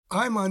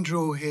I'm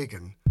Andrew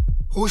O'Hagan,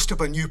 host of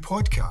a new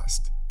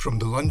podcast from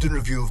the London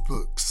Review of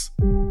Books.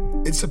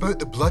 It's about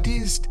the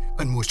bloodiest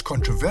and most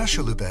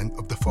controversial event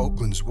of the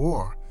Falklands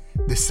War,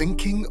 the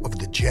sinking of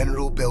the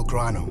General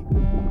Belgrano.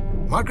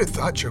 Margaret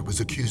Thatcher was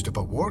accused of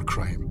a war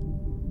crime.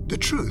 The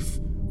truth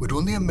would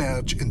only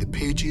emerge in the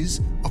pages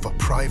of a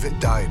private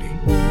diary.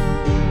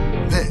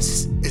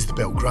 This is the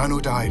Belgrano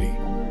Diary.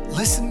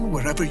 Listen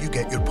wherever you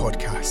get your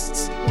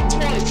podcasts.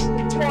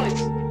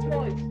 Twice.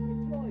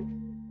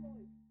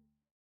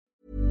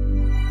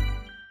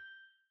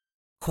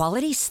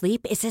 Quality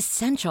sleep is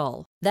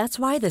essential. That's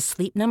why the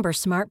Sleep Number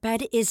Smart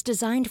Bed is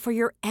designed for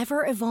your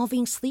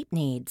ever-evolving sleep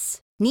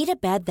needs. Need a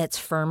bed that's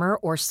firmer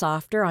or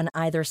softer on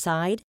either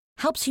side?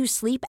 Helps you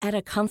sleep at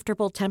a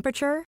comfortable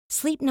temperature?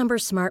 Sleep Number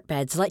Smart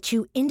Beds let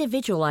you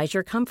individualize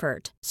your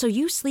comfort, so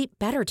you sleep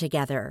better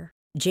together.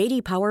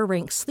 J.D. Power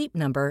ranks Sleep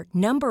Number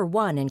number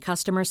 1 in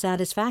customer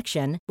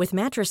satisfaction with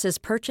mattresses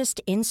purchased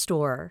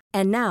in-store.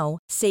 And now,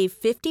 save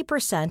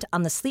 50%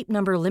 on the Sleep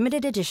Number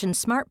Limited Edition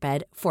Smart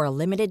Bed for a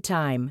limited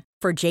time.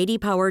 For J.D.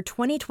 Power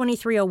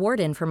 2023 award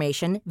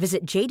information,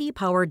 visit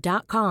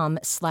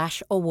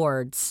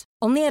jdpower.com/awards.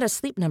 Only at a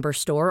Sleep Number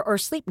store or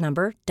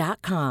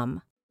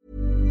sleepnumber.com.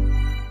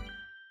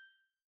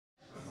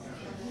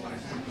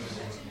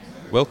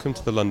 Welcome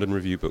to the London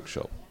Review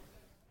Bookshop.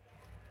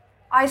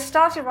 I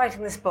started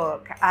writing this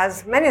book,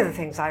 as many of the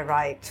things I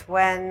write,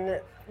 when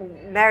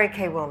Mary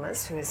Kay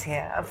Wilmers, who is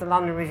here, of the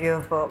London Review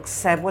of Books,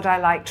 said, would I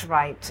like to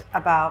write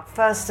about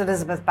first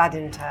Elizabeth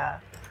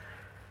Badinter?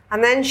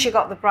 And then she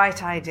got the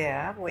bright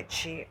idea, which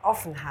she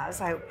often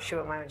has, I hope she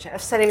won't mind,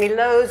 of sending me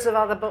loads of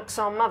other books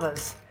on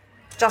mothers,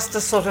 just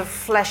to sort of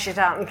flesh it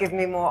out and give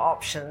me more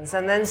options.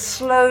 And then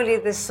slowly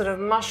this sort of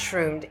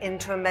mushroomed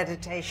into a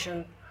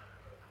meditation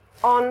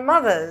on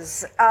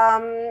mothers.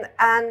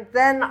 And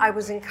then I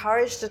was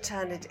encouraged to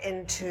turn it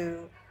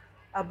into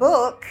a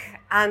book,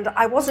 and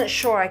I wasn't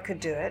sure I could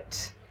do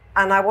it,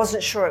 and I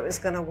wasn't sure it was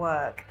going to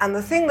work. And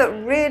the thing that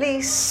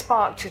really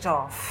sparked it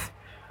off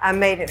and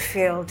made it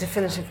feel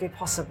definitively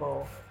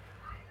possible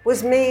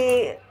was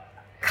me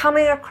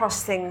coming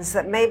across things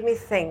that made me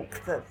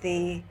think that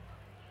the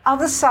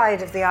other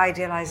side of the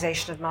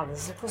idealization of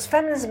mothers, of course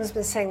feminism has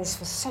been saying this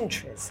for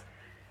centuries,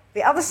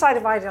 the other side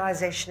of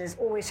idealization is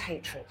always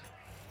hatred.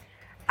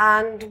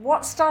 And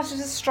what started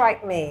to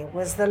strike me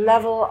was the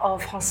level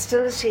of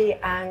hostility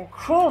and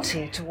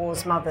cruelty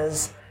towards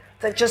mothers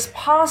that just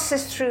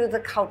passes through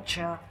the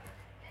culture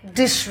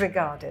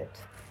disregarded.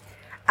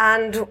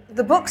 And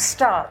the book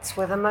starts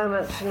with a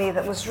moment for me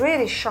that was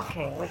really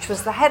shocking, which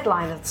was the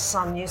headline of the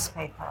Sun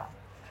newspaper,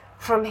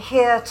 "From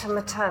Here to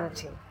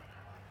Maternity."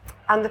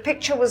 And the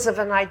picture was of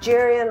a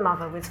Nigerian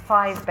mother with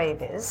 5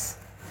 babies.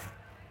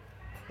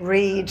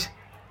 Read,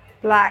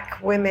 "Black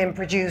women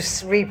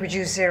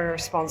reproduce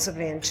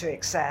irresponsibly and to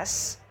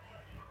excess."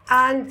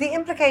 And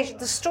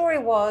the story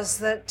was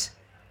that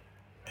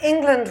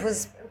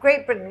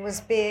Great Britain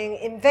was being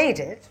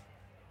invaded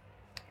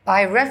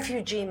by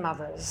refugee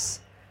mothers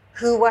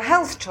who were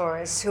health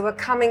tourists who were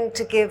coming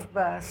to give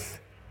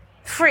birth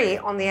free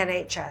on the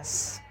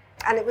NHS.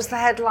 And it was the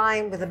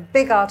headline with a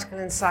big article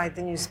inside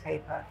the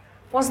newspaper.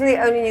 It wasn't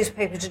the only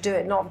newspaper to do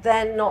it, not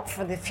then, not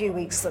for the few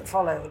weeks that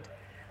followed.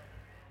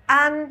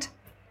 And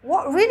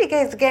what really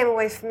gave the game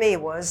away for me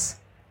was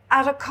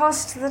at a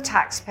cost to the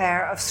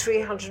taxpayer of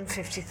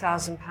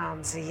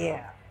 £350,000 a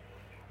year.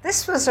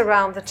 This was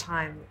around the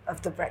time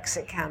of the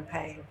Brexit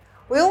campaign.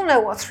 We all know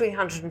what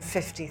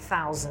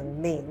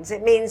 350,000 means.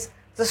 It means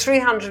the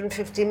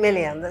 350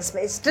 million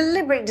it's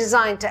deliberately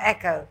designed to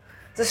echo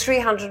the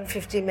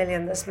 350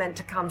 million that's meant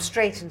to come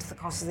straight into the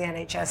cost of the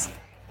NHS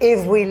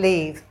if we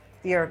leave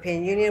the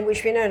European Union,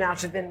 which we know now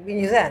to have been, we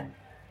knew then,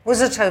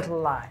 was a total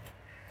lie.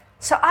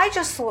 So I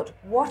just thought,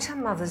 what are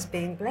mothers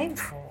being blamed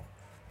for?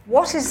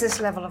 What is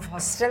this level of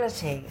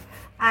hostility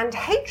and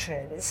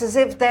hatred? It's as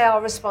if they are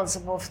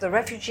responsible for the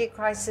refugee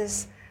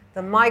crisis,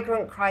 the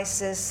migrant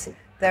crisis,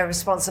 they're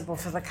responsible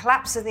for the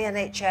collapse of the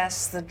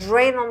NHS, the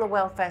drain on the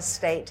welfare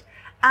state,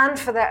 and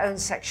for their own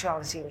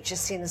sexuality, which is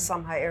seen as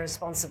somehow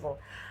irresponsible.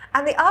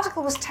 And the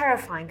article was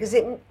terrifying because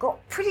it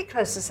got pretty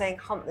close to saying,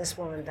 hunt this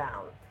woman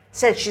down.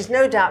 Said she's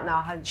no doubt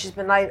now, she's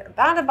been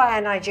abandoned by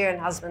her Nigerian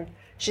husband,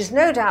 she's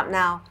no doubt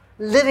now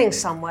living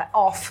somewhere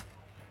off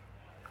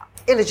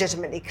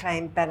illegitimately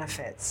claimed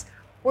benefits.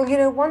 Well, you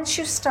know, once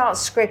you start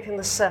scraping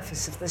the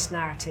surface of this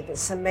narrative,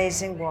 it's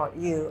amazing what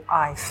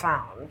I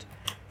found.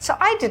 So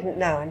I didn't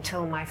know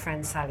until my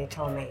friend Sally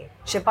told me.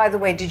 She said, by the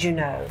way, did you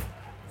know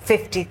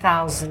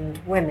 50,000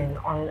 women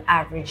on an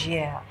average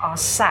year are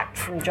sacked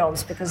from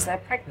jobs because they're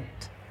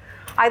pregnant?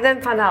 I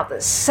then found out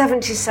that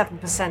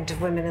 77% of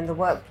women in the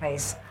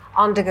workplace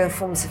undergo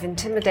forms of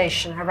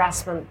intimidation,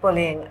 harassment,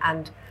 bullying,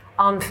 and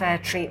unfair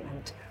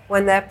treatment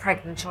when they're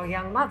pregnant or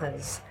young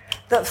mothers.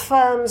 That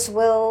firms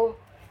will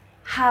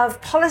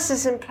have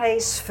policies in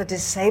place for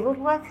disabled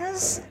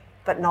workers,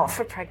 but not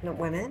for pregnant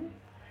women.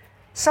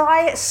 So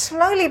I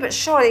slowly but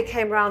surely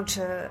came around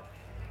to,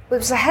 it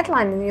was a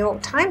headline in the New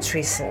York Times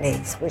recently,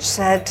 which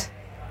said,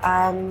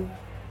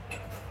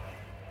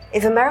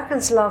 if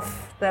Americans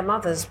love their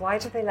mothers, why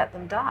do they let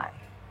them die?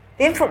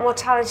 The infant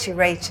mortality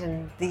rate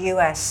in the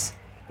US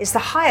is the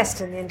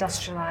highest in the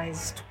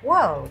industrialized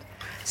world.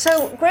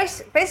 So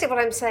basically what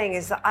I'm saying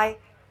is that I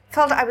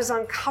felt I was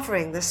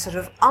uncovering this sort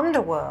of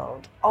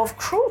underworld of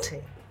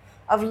cruelty,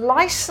 of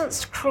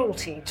licensed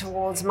cruelty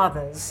towards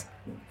mothers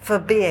for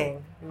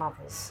being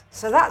mothers.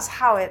 So that's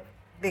how it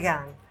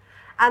began.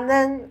 And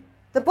then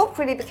the book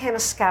really became a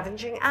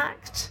scavenging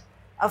act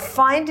of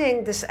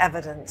finding this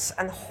evidence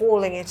and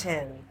hauling it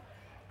in,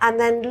 and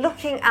then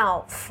looking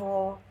out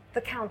for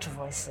the counter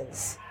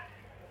voices,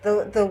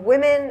 the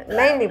women,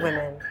 mainly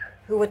women,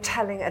 who were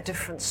telling a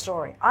different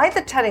story,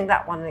 either telling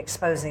that one and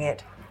exposing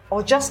it,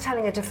 or just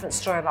telling a different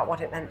story about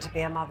what it meant to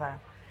be a mother.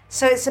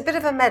 So it's a bit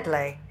of a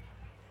medley,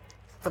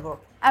 the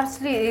book.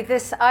 Absolutely.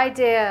 This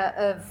idea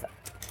of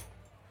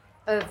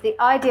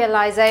the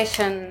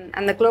idealization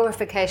and the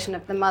glorification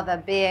of the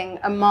mother being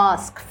a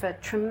mask for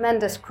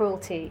tremendous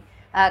cruelty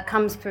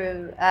comes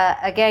through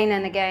again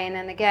and again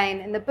and again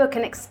in the book,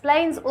 and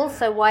explains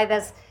also why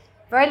there's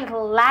very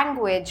little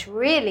language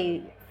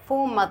really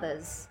for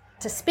mothers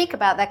to speak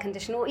about their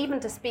condition, or even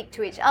to speak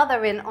to each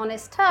other in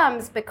honest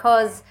terms,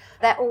 because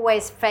they're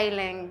always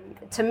failing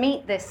to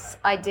meet this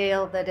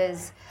ideal that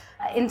is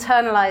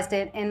internalized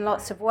in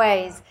lots of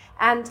ways.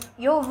 And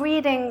your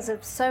readings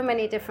of so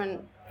many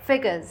different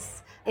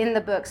figures in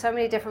the book, so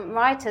many different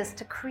writers,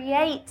 to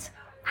create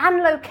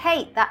and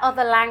locate that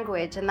other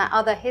language and that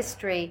other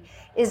history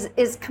is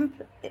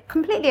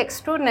completely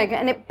extraordinary,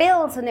 and it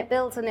builds and it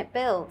builds and it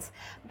builds.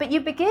 But you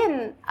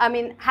begin, I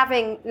mean,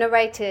 having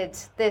narrated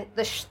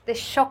this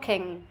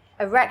shocking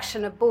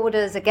erection of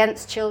borders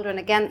against children,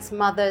 against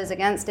mothers,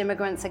 against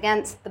immigrants,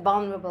 against the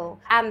vulnerable,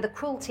 and the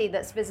cruelty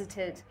that's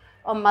visited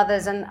on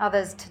mothers and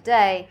others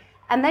today.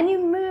 And then you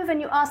move and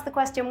you ask the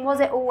question, was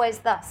it always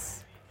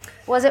thus?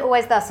 Was it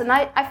always thus? And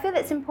I feel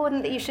it's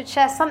important that you should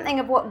share something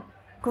of what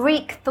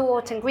Greek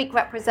thought and Greek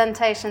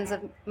representations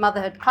of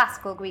motherhood,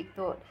 classical Greek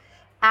thought,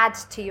 add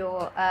to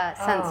your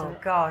sense of it.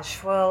 Oh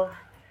gosh, well,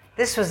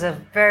 this was a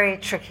very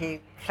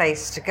tricky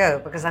place to go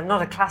because I'm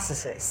not a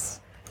classicist.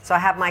 So I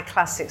had my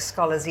classic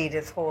scholars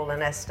Edith Hall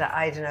and Esther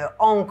Eidenau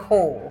on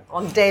call,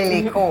 on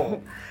daily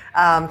call,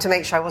 to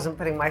make sure I wasn't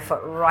putting my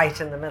foot right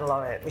in the middle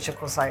of it, which of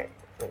course I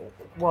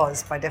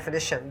was by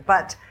definition.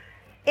 But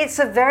it's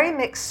a very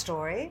mixed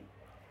story.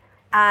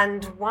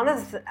 And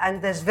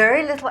there's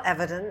very little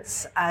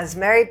evidence, as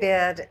Mary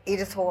Beard,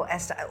 Edith Hall,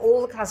 Esther,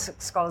 all the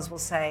classic scholars will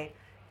say,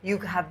 you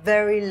have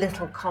very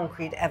little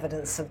concrete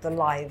evidence of the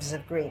lives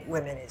of Greek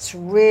women. It's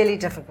really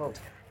difficult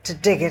to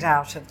dig it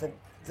out of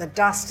the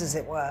dust, as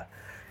it were.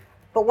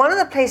 But one of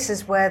the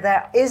places where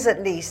there is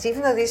at least,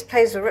 even though these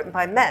plays were written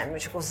by men,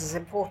 which of course is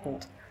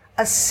important,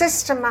 a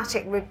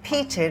systematic,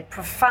 repeated,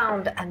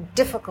 profound and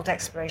difficult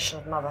exploration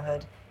of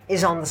motherhood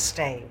is on the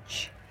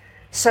stage.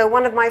 So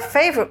one of my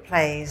favorite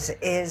plays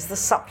is The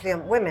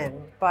Suppliant Women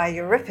by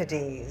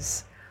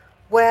Euripides,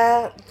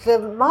 where the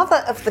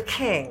mother of the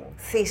king,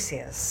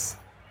 Theseus,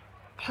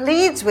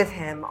 pleads with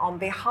him on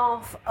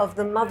behalf of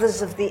the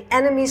mothers of the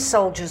enemy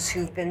soldiers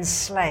who've been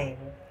slain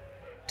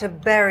to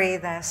bury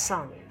their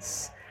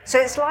sons. So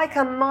it's like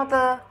a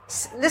mother,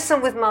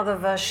 listen with mother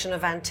version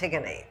of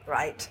Antigone,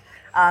 right?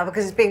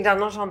 Because it's being done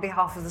not on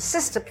behalf of the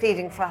sister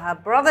pleading for her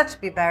brother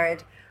to be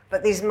buried,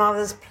 but these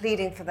mothers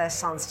pleading for their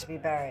sons to be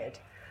buried.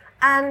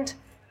 And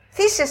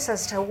Theseus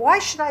says to her, why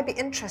should I be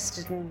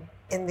interested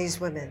in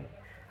these women?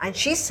 And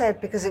she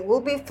said, because it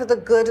will be for the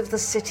good of the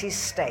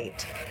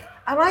city-state.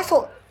 And I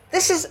thought,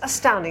 this is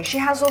astounding. She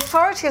has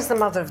authority as the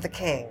mother of the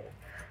king,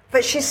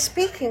 but she's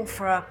speaking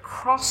for a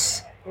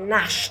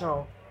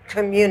cross-national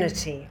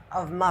community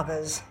of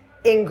mothers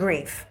in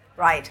grief,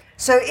 right?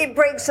 So it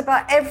breaks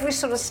about every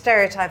sort of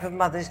stereotype of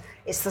mothers.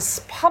 It's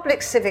the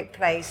public civic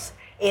place.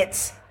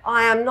 It's,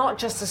 I am not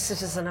just a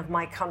citizen of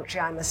my country,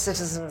 I'm a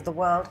citizen of the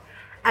world.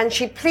 And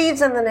she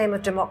pleads in the name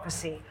of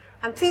democracy.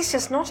 And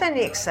Theseus not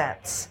only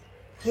accepts,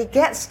 he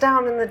gets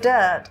down in the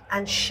dirt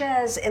and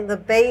shares in the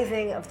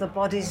bathing of the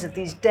bodies of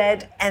these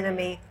dead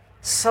enemy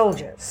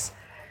soldiers.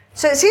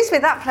 So it seems to me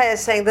that play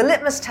is saying the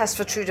litmus test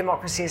for true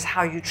democracy is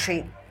how you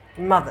treat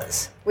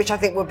mothers, which I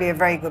think would be a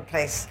very good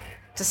place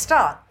to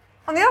start.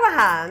 On the other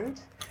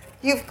hand,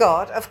 you've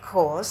got, of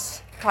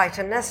course,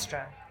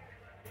 Clytemnestra.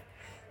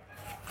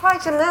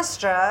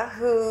 Clytemnestra,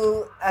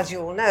 who, as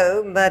you all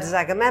know, murders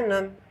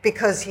Agamemnon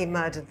because he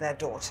murdered their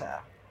daughter.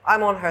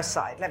 I'm on her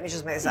side. Let me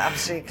just make this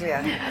absolutely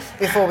clear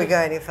before we go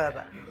any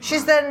further.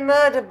 She's then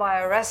murdered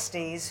by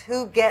Orestes,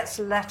 who gets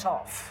let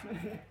off.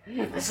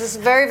 This is a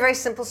very, very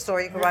simple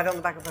story. You can write it on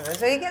the back of the book.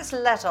 So he gets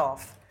let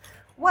off.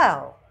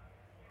 Well,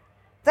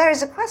 there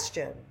is a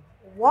question.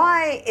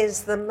 Why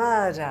is the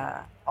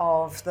murder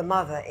of the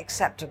mother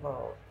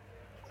acceptable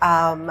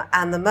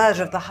and the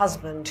murder of the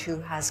husband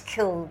who has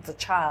killed the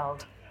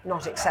child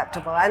not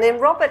acceptable? And in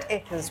Robert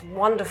Icker's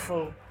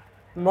wonderful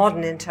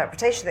modern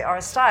interpretation of the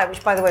Oresteia,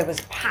 which by the way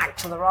was packed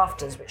to the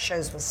rafters, which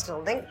shows we're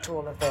still linked to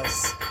all of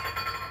this,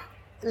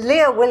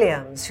 Leah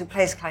Williams, who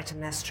plays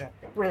Clytemnestra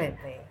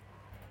brilliantly,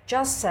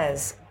 just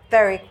says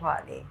very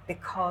quietly,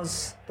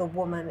 because the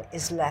woman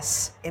is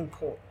less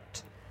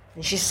important.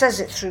 And she says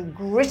it through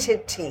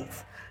gritted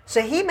teeth.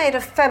 So he made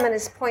a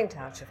feminist point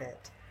out of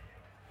it.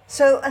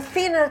 So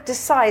Athena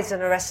decides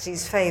in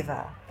Orestes'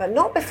 favor, but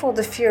not before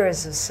the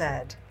Furies have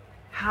said,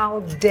 how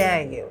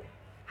dare you?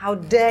 How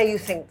dare you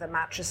think that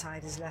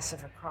matricide is less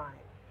of a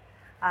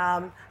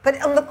crime?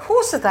 But on the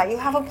course of that, you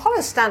have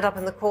Apollo stand up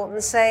in the court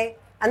and say,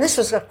 and this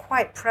was a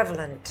quite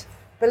prevalent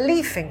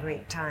belief in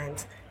Greek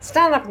times,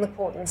 stand up in the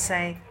court and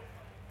say,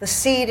 the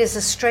seed is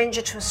a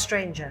stranger to a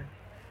stranger.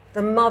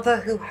 The mother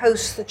who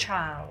hosts the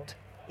child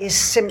is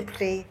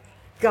simply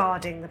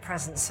guarding the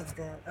presence of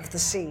the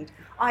seed,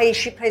 i.e.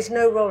 she plays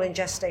no role in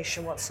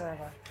gestation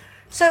whatsoever.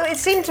 So it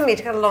seemed to me,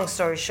 to cut a long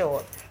story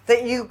short,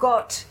 that you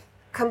got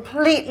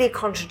completely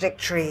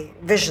contradictory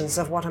visions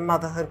of what a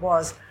motherhood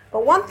was.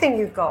 But one thing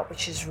you got,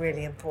 which is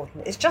really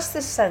important, is just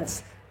this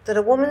sense that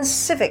a woman's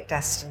civic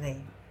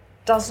destiny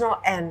does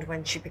not end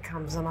when she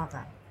becomes a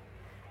mother.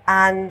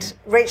 And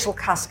Rachel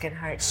Cusk, in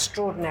her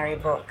extraordinary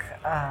book,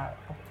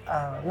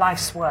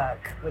 Life's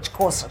Work, which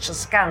caused such a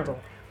scandal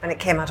when it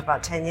came out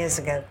about 10 years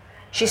ago,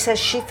 she says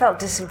she felt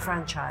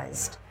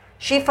disenfranchised.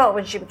 She felt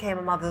when she became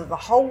a mother that the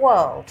whole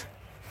world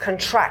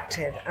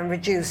contracted and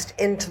reduced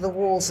into the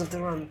walls of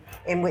the room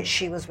in which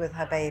she was with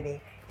her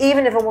baby.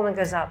 Even if a woman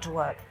goes out to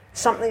work,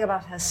 something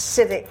about her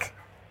civic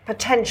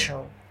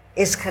potential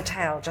is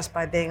curtailed just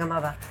by being a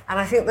mother. And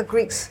I think the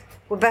Greeks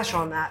were better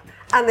on that.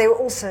 And they were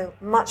also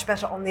much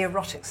better on the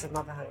erotics of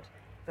motherhood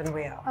than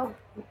we are. Oh,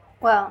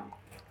 well,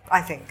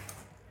 I think.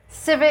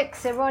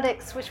 Civics,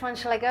 erotics, which one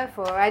shall I go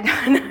for? I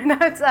don't know.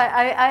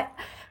 No,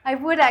 I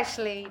would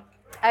actually,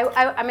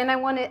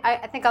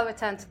 I think I'll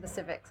return to the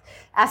civics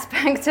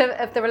aspect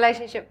of the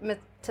relationship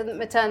to the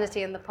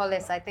maternity and the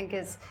polis. I think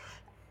is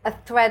a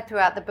thread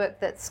throughout the book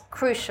that's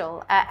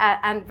crucial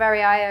and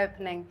very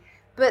eye-opening.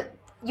 But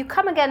you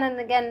come again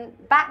and again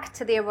back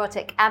to the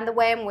erotic and the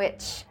way in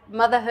which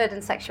motherhood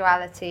and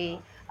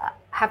sexuality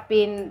have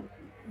been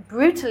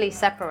brutally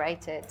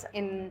separated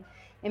in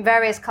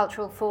various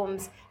cultural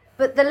forms.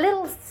 But the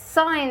little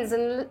signs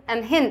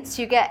and hints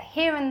you get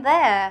here and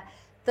there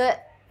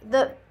that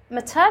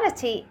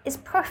maternity is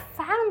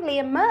profoundly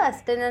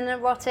immersed in an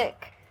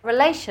erotic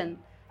relation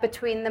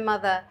between the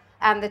mother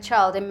and the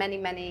child in many,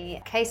 many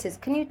cases.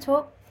 Can you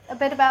talk a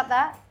bit about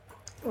that?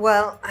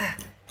 Well,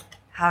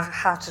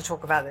 how to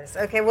talk about this?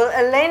 Okay, well,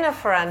 Elena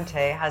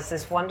Ferrante has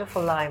this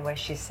wonderful line where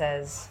she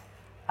says,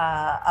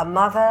 a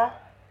mother,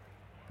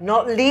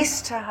 not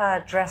least to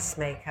her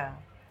dressmaker,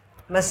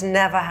 must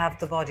never have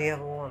the body of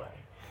a woman,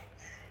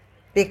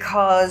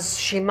 because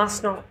she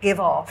must not give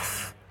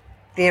off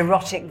the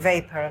erotic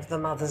vapor of the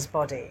mother's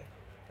body,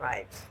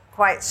 right?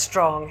 Quite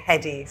strong,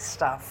 heady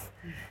stuff.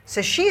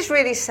 So she's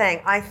really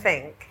saying, I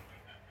think,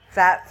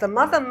 that the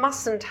mother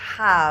mustn't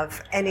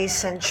have any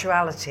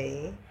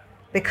sensuality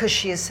because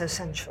she is so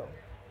sensual,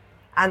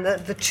 and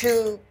that the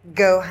two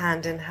go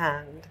hand in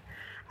hand.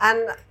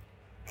 And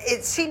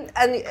it seemed,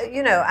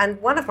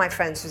 and one of my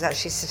friends who's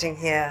actually sitting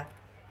here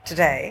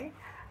today,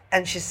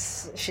 and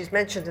she's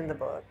mentioned in the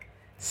book,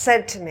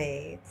 said to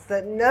me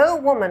that no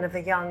woman of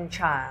a young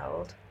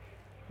child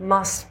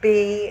must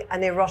be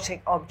an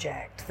erotic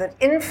object, that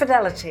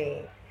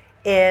infidelity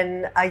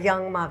in a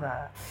young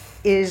mother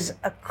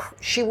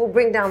she will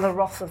bring down the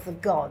wrath of the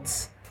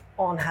gods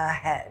on her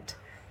head,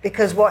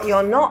 because what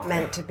you're not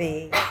meant to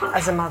be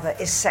as a mother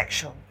is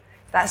sexual.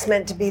 That's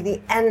meant to be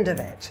the end of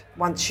it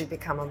once you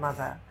become a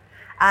mother.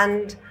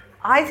 And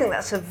I think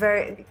that's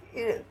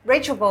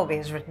Rachel Bowlby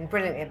has written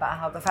brilliantly about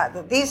how the fact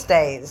that these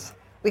days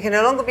we can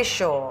no longer be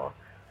sure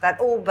that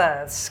all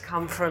births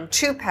come from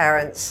two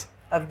parents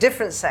of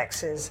different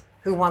sexes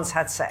who once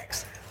had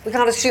sex. We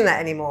can't assume that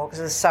anymore because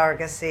of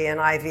surrogacy and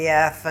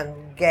IVF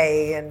and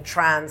gay and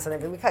trans and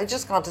everything. We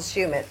just can't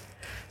assume it.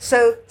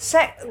 So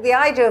the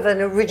idea of an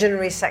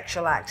originary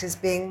sexual act is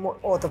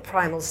or the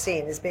primal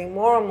scene is being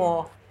more and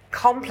more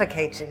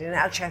complicated in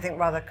actually, I think,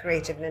 rather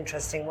creative and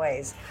interesting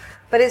ways.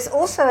 But it's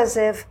also as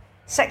if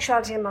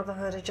sexuality and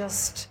motherhood are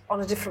just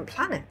on a different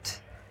planet.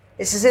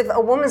 It's as if a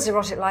woman's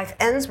erotic life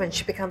ends when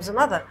she becomes a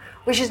mother,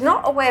 which is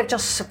not a way of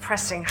just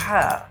suppressing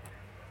her.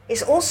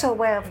 It's also a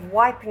way of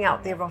wiping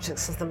out the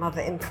erotics of the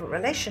mother-infant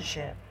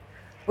relationship,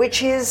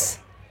 which is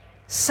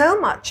so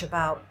much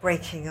about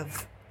breaking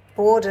of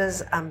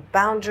borders and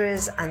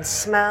boundaries and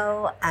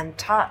smell and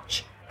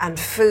touch and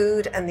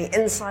food and the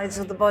insides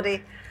of the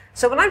body.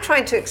 So when I'm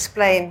trying to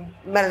explain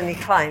Melanie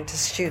Klein to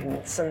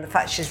students and the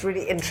fact she's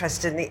really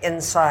interested in the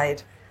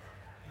inside,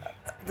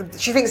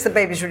 she thinks the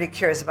baby's really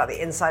curious about the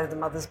inside of the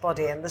mother's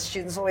body, and the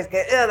students always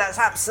go, oh, that's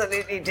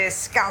absolutely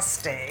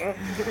disgusting.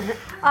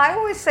 I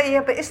always say,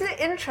 yeah, but isn't it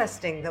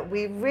interesting that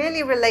we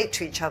really relate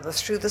to each other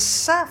through the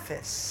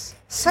surface,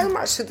 so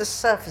much through the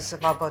surface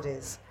of our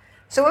bodies.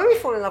 So when we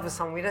fall in love with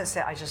someone, we don't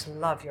say, I just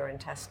love your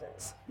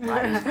intestines,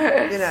 right?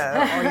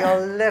 Or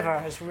your liver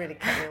has really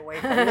kept me away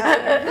from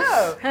that.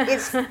 No,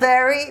 it's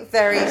very,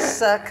 very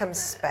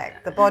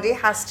circumspect. The body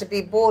has to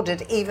be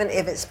bordered, even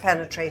if it's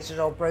penetrated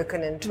or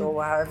broken into,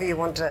 or however you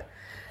want to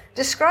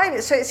describe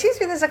it. So it seems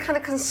to me there's a kind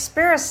of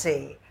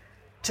conspiracy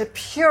to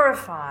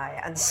purify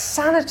and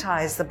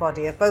sanitize the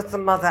body of both the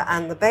mother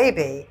and the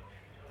baby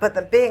but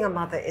that being a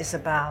mother is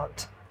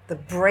about the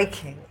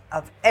breaking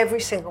of every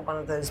single one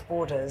of those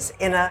borders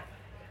in a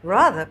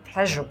rather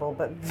pleasurable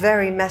but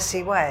very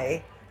messy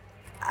way,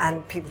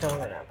 and people don't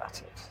want to know about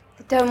it.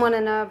 They don't want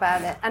to know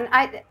about it, and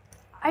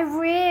I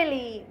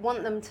really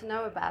want them to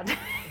know about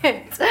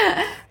it.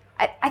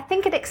 I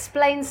think it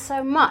explains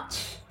so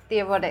much, the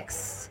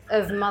erotics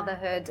of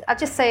motherhood. I'll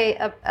just say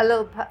a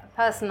little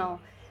personal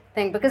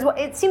thing, because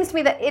it seems to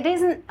me that it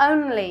isn't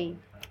only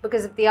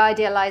because of the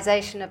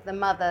idealization of the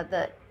mother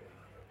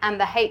and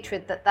the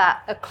hatred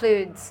that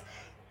occludes,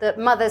 that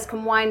mothers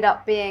can wind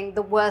up being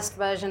the worst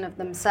version of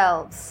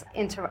themselves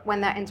when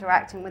they're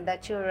interacting with their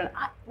children.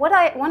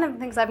 One of the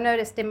things I've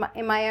noticed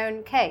in my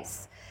own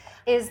case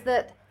is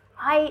that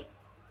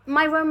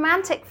my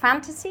romantic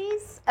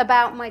fantasies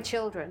about my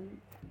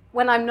children,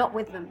 when I'm not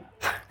with them,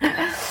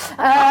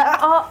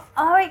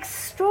 are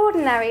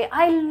extraordinary.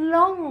 I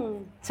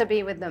long to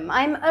be with them.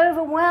 I'm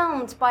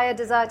overwhelmed by a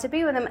desire to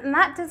be with them, and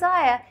that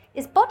desire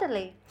is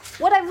bodily.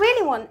 What I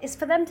really want is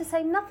for them to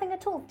say nothing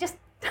at all. Just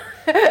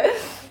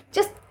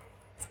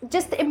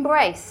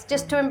embrace,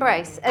 just to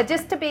embrace,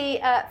 just to be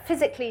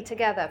physically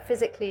together,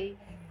 physically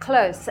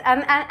close,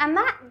 and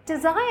that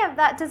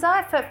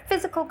desire for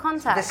physical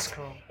contact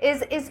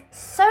is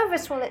so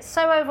visceral. It's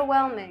so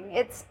overwhelming.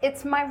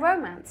 It's my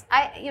romance.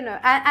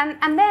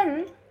 And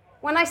then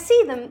when I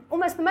see them,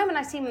 almost the moment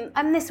I see them,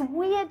 I'm this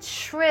weird,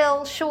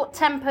 shrill,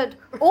 short-tempered,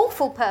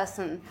 awful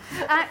person.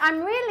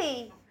 I'm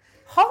really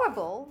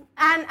horrible,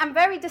 and I'm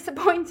very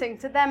disappointing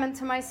to them and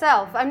to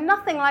myself. I'm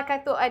nothing like I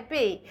thought I'd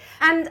be.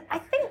 And I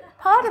think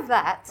part of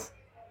that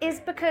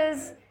is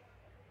because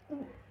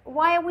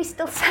why are we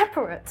still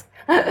separate?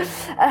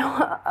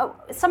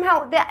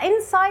 Somehow the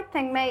inside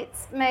thing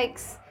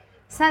makes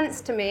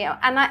sense to me,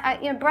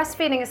 and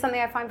breastfeeding is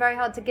something I find very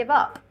hard to give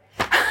up.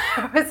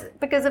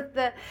 Because of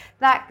the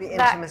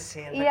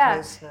intimacy and the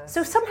closeness.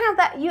 So somehow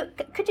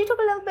could you talk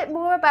a little bit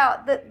more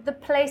about the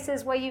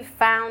places where you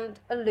found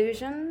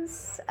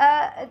allusions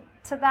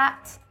to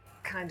that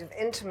kind of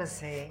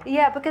intimacy?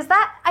 Yeah, because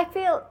that I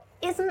feel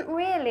isn't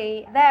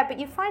really there, but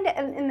you find it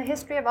in the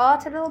history of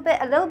art a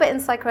little bit in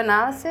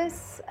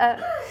psychoanalysis.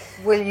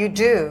 Well, you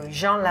do.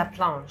 Jean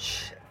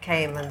Laplanche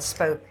came and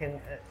spoke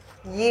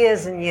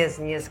years and years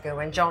and years ago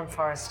when John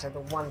Forrester,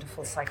 the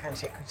wonderful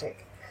psychoanalytic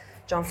critic,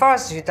 John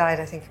Forrester, who died,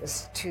 I think it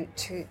was two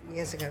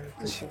years ago,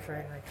 because she was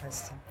very, very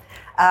close to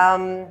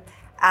him.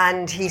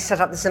 And he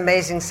set up this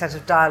amazing set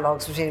of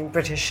dialogues between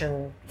British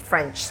and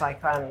French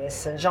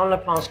psychoanalysts. And Jean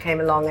Laplanche came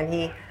along and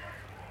he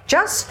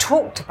just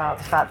talked about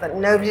the fact that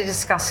nobody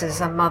discusses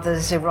a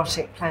mother's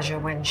erotic pleasure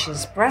when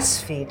she's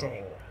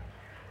breastfeeding.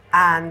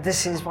 And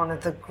this is one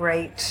of the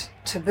great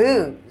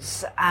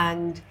taboos.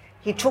 And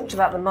he talked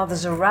about the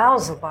mother's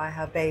arousal by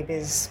her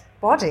baby's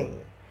body.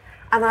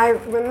 And I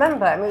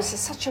remember, it was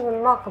such a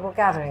remarkable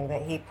gathering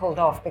that he pulled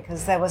off,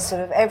 because there was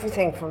sort of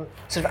everything from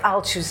sort of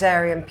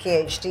Althuserian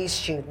PhD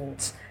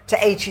students to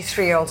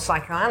 83-year-old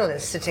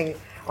psychoanalysts sitting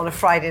on a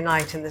Friday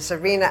night in this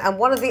arena. And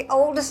one of the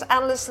oldest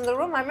analysts in the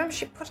room, I remember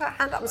she put her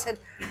hand up and said,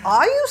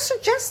 "Are you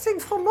suggesting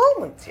for a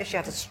moment," she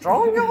had a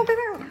strong old bit,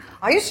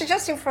 "are you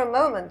suggesting for a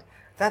moment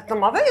that the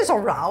mother is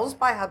aroused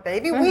by her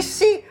baby? We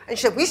see," and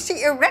she said, "we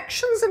see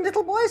erections in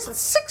little boys at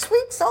 6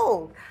 weeks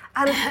old."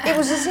 And it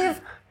was as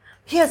if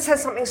he had said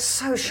something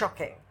so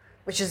shocking,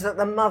 which is that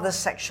the mother's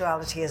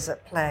sexuality is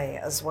at play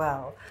as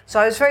well. So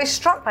I was very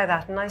struck by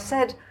that, and I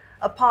said,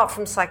 apart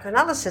from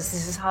psychoanalysis,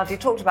 this is hardly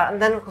talked about.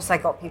 And then, of course, I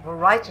got people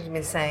writing to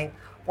me saying,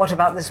 what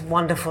about this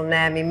wonderful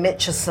Naomi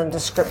Mitchison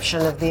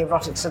description of the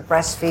erotics of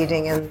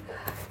breastfeeding? And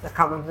I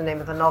can't remember the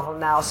name of the novel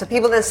now. So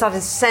people then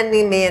started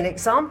sending me in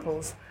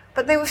examples,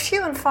 but they were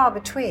few and far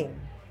between.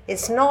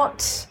 It's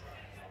not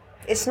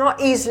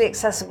easily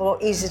accessible or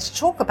easy to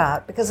talk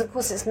about, because, of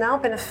course, it's now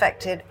been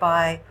affected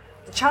by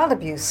the child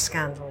abuse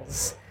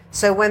scandals.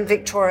 So when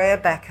Victoria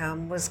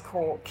Beckham was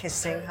caught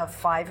kissing her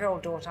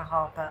 5-year-old daughter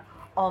Harper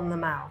on the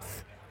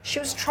mouth, she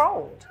was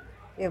trolled,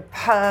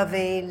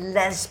 pervy,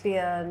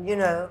 lesbian,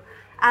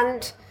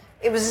 and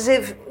it was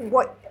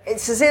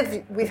it's as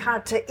if we've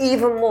had to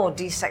even more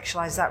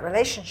desexualize that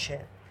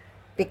relationship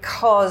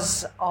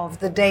because of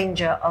the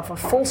danger of a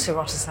false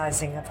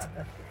eroticizing of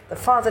the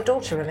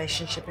father-daughter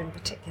relationship in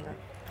particular.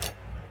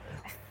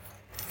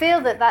 I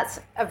feel that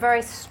that's a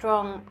very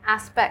strong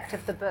aspect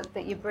of the book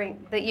that you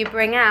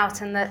bring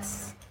out, and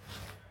that's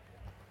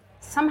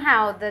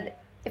somehow that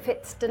if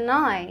it's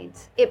denied,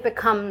 it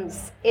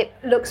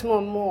looks more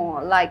and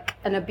more like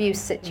an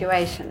abuse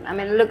situation. I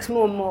mean, it looks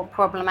more and more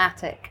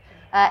problematic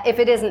if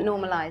it isn't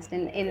normalized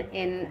in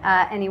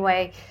any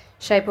way,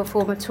 shape or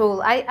form at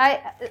all.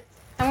 I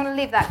want to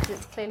leave that because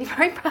it's clearly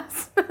very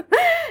personal.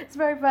 It's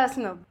very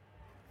personal.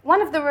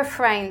 One of the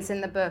refrains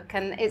in the book,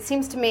 and it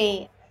seems to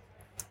me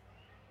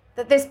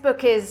that this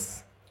book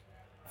is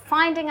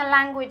finding a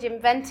language,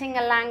 inventing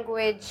a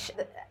language,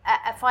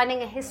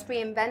 finding a history,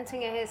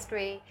 inventing a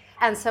history,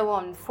 and so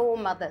on, for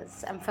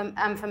mothers and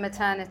for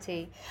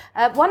maternity.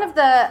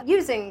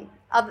 Using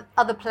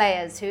other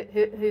players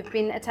who've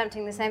been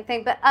attempting the same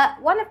thing, but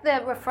one of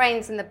the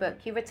refrains in the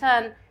book, you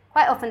return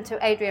quite often to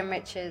Adrienne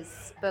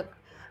Rich's book,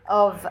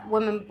 of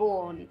Woman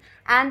Born.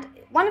 And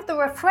one of the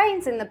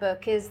refrains in the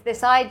book is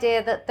this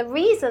idea that the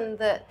reason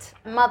that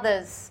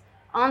mothers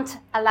aren't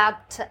allowed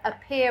to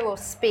appear or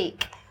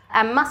speak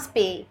and must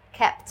be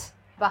kept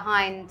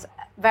behind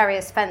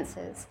various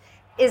fences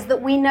is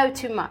that we know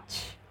too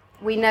much.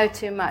 We know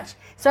too much.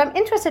 So I'm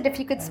interested if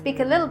you could speak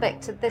a little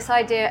bit to this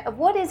idea of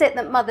what is it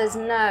that mothers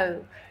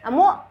know and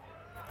what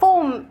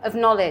form of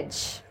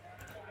knowledge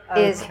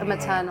is a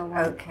maternal one.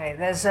 Okay,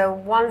 there's a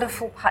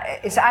wonderful,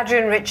 it's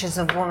Adrienne Rich's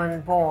of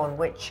Woman Born,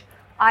 which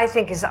I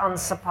think is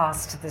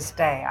unsurpassed to this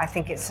day. I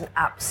think it's an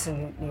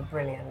absolutely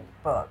brilliant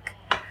book.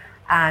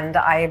 And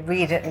I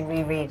read it and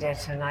reread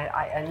it,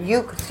 and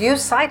you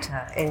cite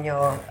her in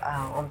your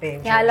On Being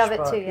Jewish. Yeah, I love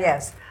book. it too. Yeah.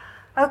 Yes.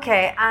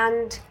 Okay,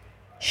 and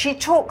she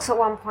talks at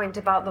one point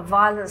about the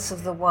violence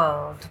of the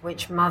world,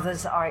 which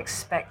mothers are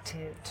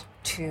expected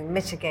to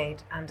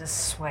mitigate and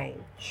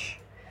assuage.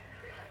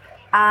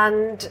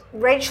 And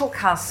Rachel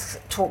Cusk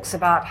talks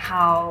about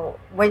how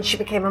when she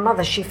became a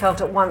mother, she felt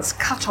at once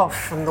cut off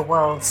from the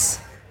world's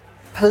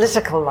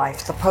political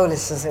life, the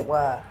polis as it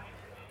were.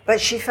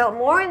 But she felt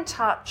more in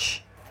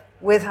touch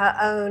with her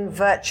own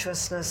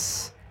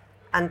virtuousness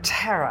and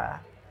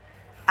terror,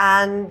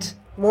 and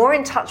more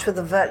in touch with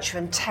the virtue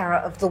and terror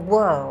of the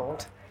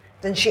world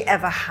than she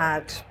ever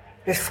had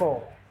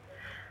before.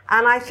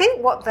 And I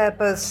think what they're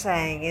both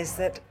saying is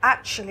that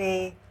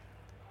actually,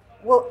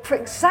 well, for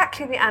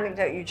exactly the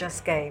anecdote you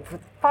just gave,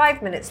 with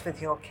 5 minutes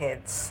with your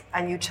kids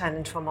and you turn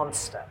into a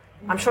monster.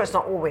 I'm sure it's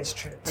not always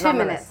true. 2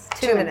 minutes.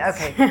 2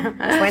 minutes, okay.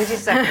 20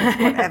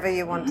 seconds, whatever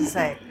you want to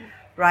say.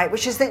 Right,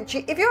 which is that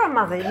if you're a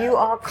mother, you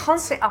are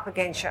constantly up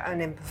against your own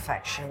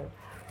imperfection.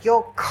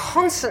 You're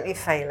constantly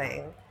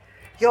failing.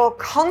 You're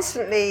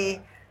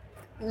constantly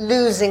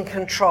losing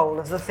control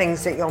of the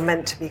things that you're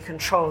meant to be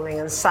controlling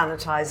and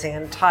sanitizing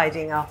and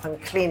tidying up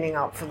and cleaning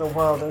up for the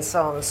world and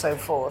so on and so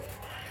forth.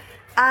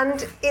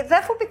 And it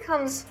therefore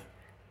becomes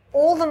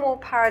all the more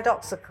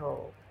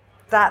paradoxical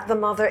that the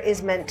mother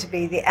is meant to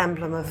be the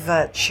emblem of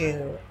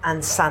virtue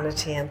and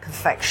sanity and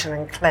perfection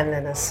and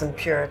cleanliness and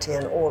purity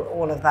and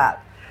all of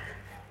that.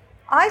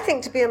 I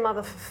think to be a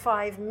mother for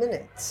 5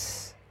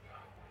 minutes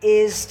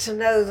is to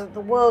know that the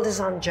world is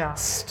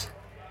unjust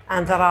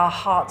and that our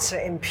hearts are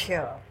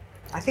impure.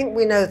 I think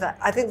we know that.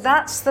 I think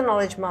that's the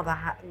knowledge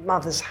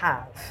mothers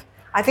have.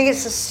 I think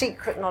it's a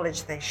secret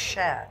knowledge they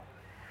share.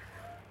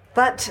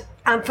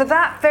 And for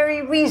that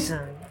very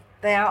reason,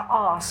 they are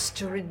asked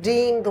to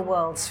redeem the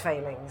world's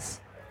failings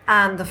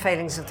and the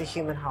failings of the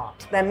human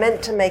heart. They're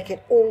meant to make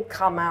it all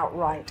come out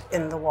right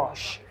in the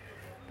wash.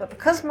 But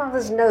because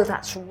mothers know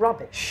that's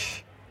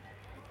rubbish,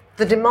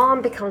 the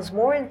demand becomes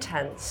more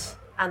intense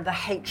and the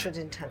hatred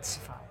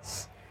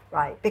intensifies,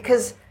 right?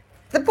 Because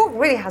the book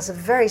really has a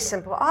very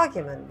simple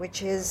argument,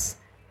 which is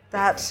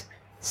that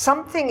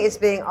something is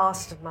being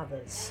asked of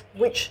mothers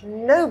which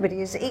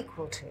nobody is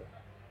equal to,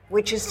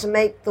 which is to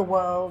make the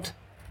world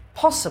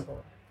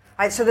possible.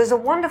 Right? So there's a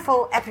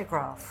wonderful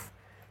epigraph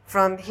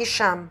from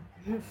Hisham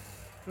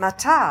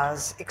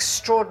Matar's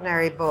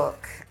extraordinary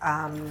book,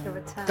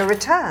 The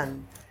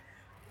Return,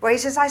 where he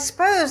says, I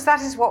suppose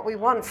that is what we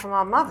want from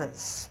our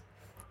mothers,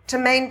 to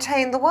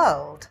maintain the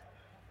world.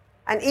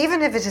 And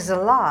even if it is a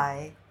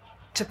lie,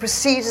 to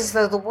proceed as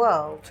though the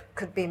world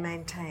could be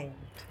maintained.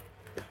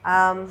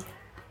 And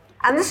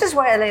this is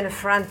where Elena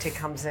Ferrante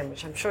comes in,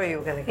 which I'm sure you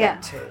were going to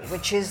get to,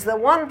 which is the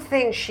one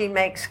thing she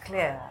makes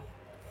clear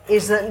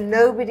is that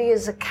nobody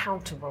is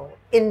accountable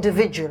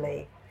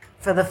individually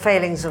for the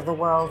failings of the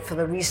world, for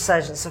the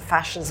resurgence of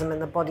fascism in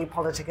the body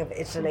politic of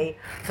Italy,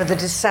 for the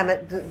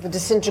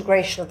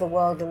disintegration of the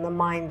world in the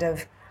mind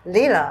of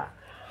Lila.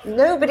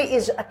 Nobody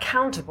is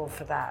accountable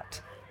for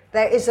that.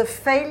 There is a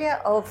failure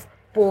of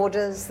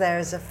borders, there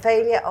is a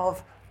failure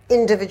of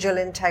individual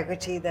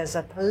integrity, there's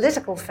a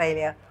political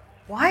failure.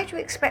 Why do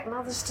you expect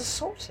mothers to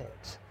sort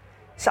it?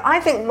 So I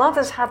think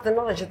mothers have the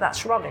knowledge that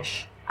that's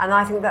rubbish, and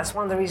I think that's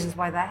one of the reasons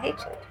why they're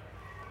hated,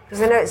 because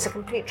they know it's a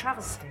complete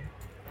travesty.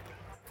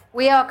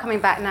 We are coming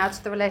back now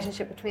to the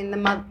relationship between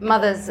the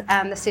mothers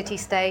and the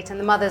city-state and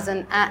the mothers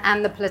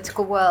and the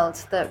political world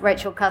that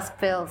Rachel Cusk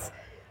feels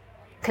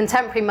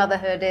contemporary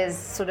motherhood is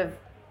sort of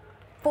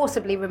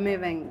forcibly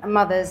removing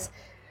mothers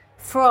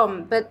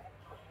from. But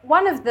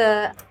one of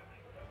the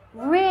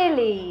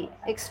really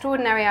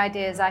extraordinary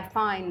ideas I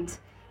find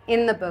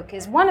in the book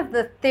is one of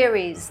the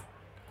theories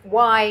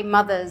why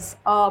mothers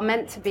are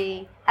meant to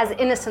be as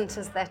innocent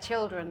as their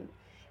children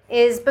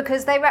is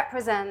because they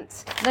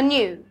represent the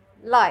new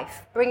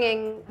life,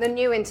 bringing the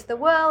new into the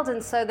world.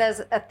 And so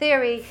there's a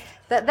theory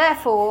that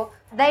therefore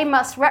they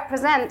must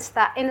represent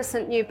that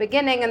innocent new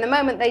beginning, and the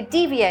moment they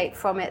deviate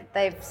from it,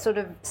 they've sort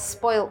of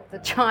spoilt the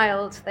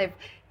child,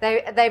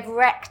 they've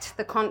wrecked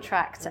the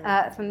contract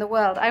from the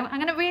world. I'm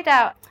going to read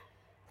out,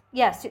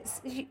 yes,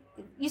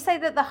 you say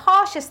that the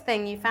harshest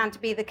thing you found to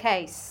be the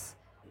case,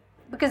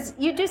 because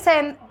you do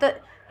say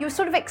that you're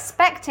sort of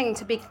expecting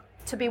to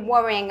be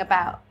worrying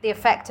about the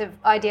effect of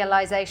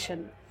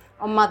idealization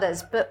on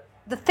mothers, but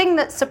the thing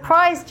that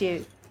surprised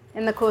you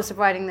in the course of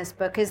writing this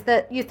book is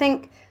that you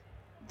think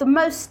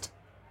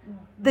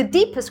the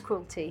deepest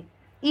cruelty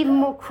even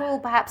more cruel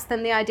perhaps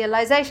than the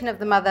idealization of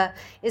the mother,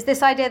 is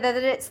this idea that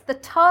it's the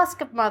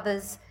task of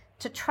mothers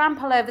to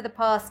trample over the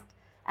past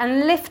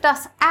and lift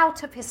us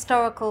out of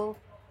historical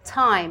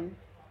time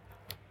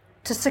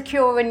to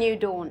secure a new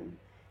dawn.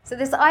 So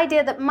this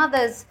idea that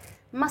mothers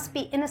must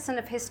be innocent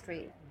of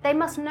history. They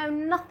must know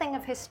nothing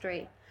of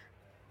history,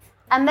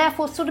 and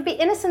therefore sort of be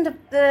innocent of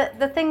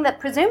the thing that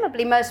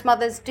presumably most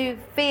mothers do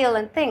feel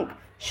and think.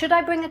 Should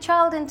I bring a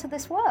child into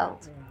this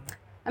world?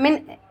 I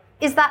mean,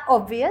 is that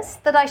obvious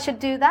that I should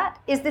do that?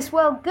 Is this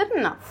world good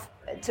enough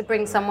to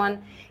bring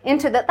someone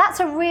into that? That's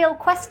a real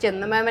question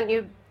the moment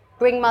you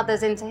bring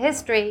mothers into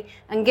history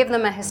and give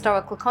them a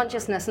historical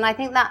consciousness. And I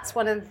think that's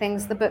one of the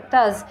things the book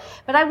does.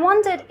 But I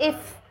wondered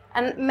if,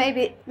 and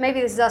maybe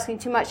this is asking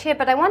too much here,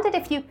 but I wondered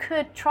if you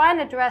could try and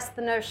address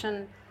the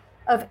notion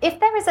of if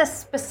there is a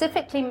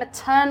specifically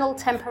maternal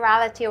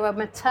temporality or a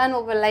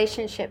maternal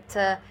relationship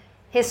to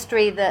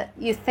history that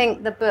you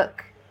think the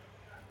book,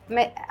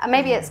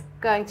 maybe it's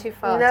going too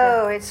far.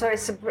 No, it's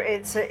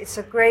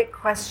a great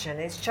question.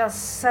 It's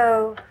just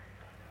so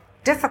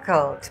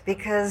difficult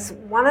because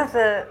one of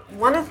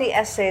the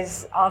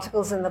essays,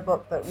 articles in the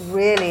book that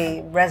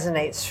really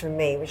resonates for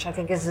me, which I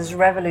think is as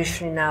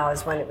revolutionary now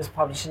as when it was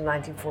published in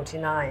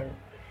 1949,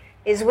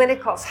 is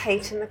Winnicott's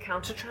Hate in the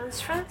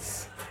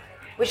Countertransference,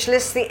 which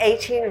lists the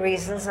 18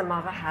 reasons a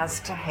mother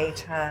has to hate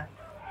her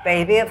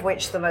baby, of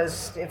which the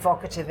most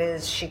evocative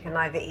is she can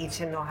neither eat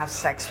him nor have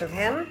sex with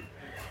him.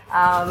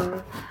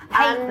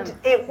 And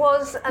it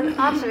was an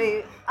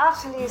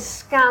utterly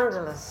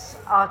scandalous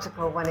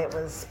article when it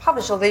was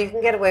published, although you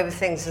can get away with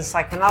things in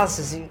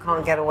psychoanalysis that you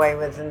can't get away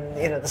with in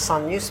the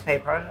Sun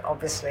newspaper,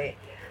 obviously.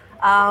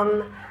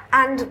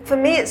 And for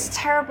me, it's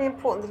terribly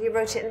important that he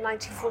wrote it in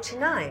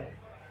 1949,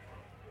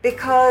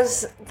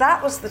 because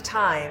that was the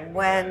time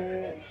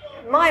when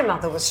my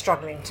mother was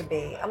struggling to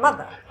be a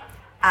mother,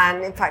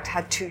 and in fact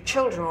had 2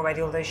 children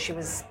already, although she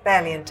was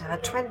barely into her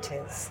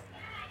 20s.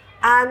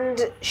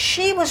 And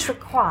she was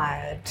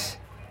required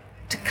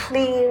to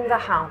clean the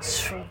house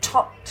from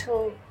top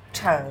to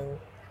toe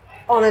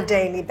on a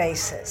daily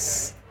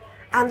basis.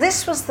 And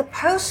this was the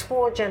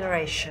post-war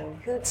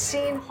generation who'd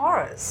seen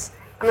horrors.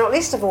 I mean, not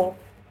least of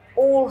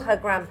all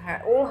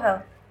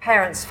her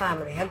parents'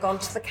 family had gone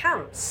to the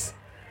camps.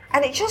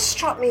 And it just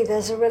struck me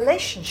there's a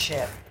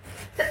relationship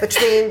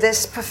between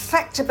this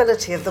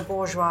perfectibility of the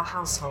bourgeois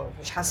household,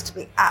 which has to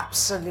be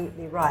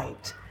absolutely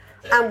right,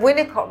 and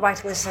Winnicott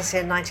writing this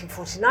essay in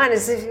 1949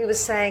 as if he was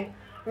saying,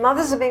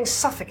 mothers are being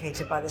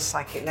suffocated by this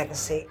psychic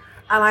legacy,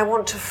 and I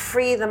want to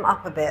free them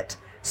up a bit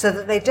so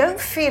that they don't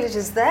feel it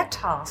is their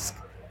task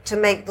to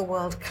make the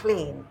world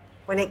clean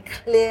when it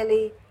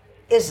clearly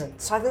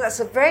isn't. So I think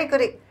that's a very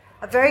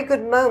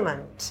good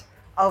moment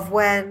of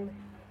when,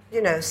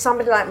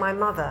 somebody like my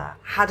mother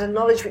had a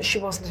knowledge which she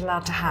wasn't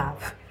allowed to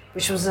have,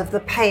 which was of the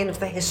pain of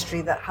the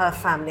history that her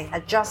family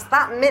had just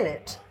that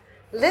minute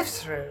lived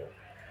through.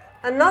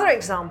 Another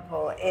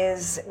example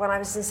is when I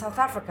was in South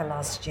Africa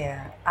last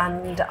year,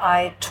 and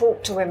I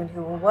talked to women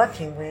who were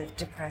working with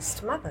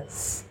depressed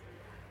mothers.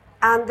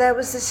 And there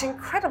was this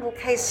incredible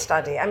case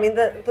study. I mean,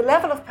 the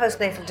level of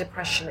postnatal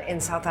depression in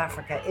South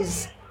Africa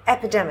is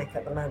epidemic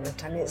at the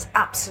moment. I mean, it's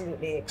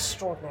absolutely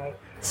extraordinary,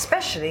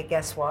 especially,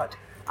 guess what,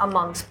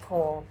 amongst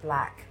poor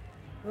black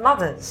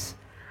mothers.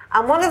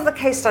 And one of the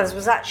case studies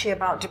was actually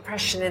about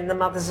depression in the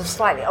mothers of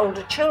slightly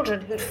older children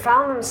who'd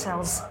found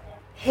themselves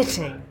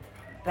hitting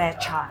their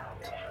child.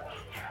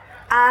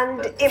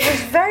 And it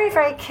was very,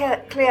 very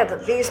clear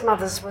that these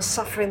mothers were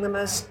suffering the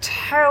most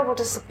terrible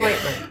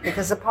disappointment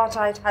because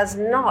apartheid has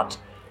not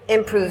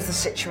improved the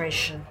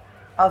situation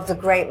of the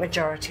great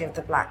majority of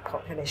the black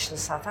population of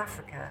South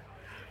Africa.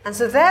 And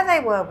so there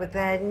they were with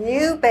their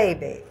new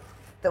baby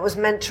that was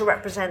meant to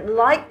represent,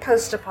 like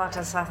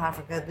post-apartheid South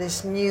Africa,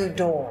 this new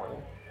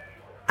dawn.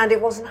 And it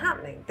wasn't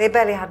happening. They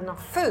barely had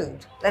enough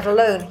food, let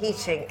alone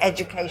heating,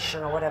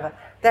 education, or whatever.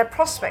 Their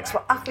prospects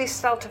were utterly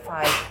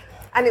stultified.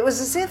 And it was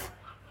as if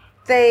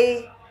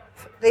they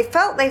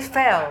felt they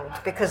failed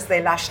because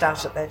they lashed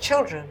out at their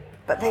children,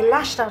 but they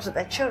lashed out at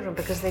their children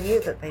because they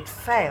knew that they'd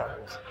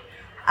failed.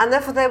 And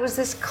therefore there was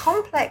this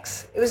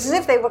complex, it was as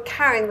if they were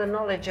carrying the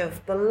knowledge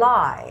of the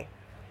lie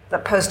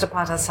that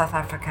post-apartheid South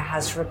Africa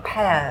has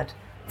repaired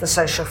the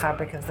social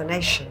fabric of the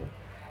nation.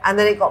 And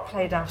then it got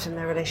played out in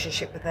their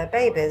relationship with their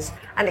babies,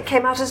 and it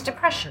came out as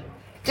depression.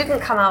 It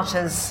didn't come out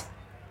as,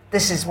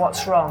 this is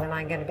what's wrong and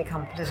I'm going to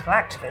become a political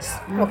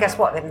activist. Well, guess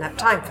what? They didn't have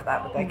time for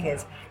that with their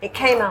kids. It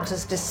came out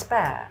as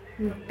despair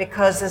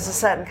because there's a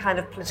certain kind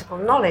of political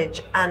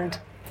knowledge and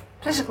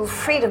political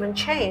freedom and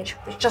change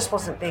which just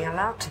wasn't being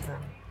allowed to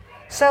them.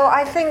 So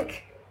I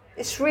think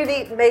it's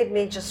really made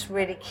me just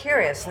really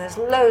curious, and there's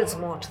loads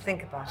more to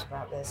think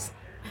about this,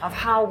 of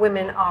how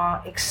women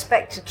are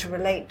expected to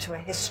relate to a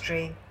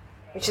history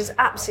which is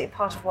absolutely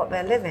part of what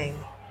they're living,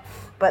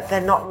 but they're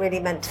not really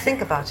meant to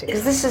think about it,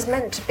 because this is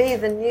meant to be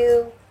the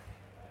new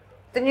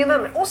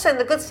moment. Also in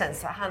the good sense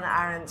that Hannah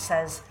Arendt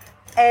says,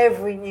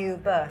 every new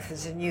birth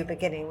is a new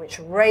beginning, which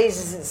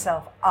raises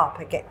itself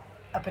up,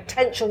 a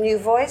potential new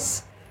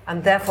voice,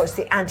 And therefore, it's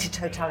the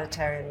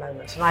anti-totalitarian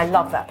moment. And I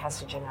love that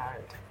passage in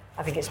Arendt.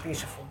 I think it's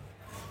beautiful.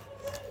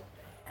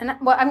 And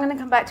well, I'm going to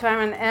come back to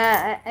Arendt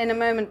in a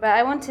moment, but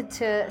I wanted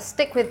to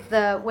stick with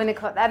the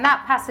Winnicott and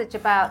that passage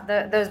about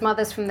those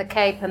mothers from the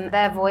Cape and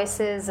their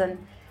voices and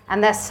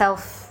their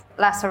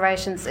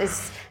self-lacerations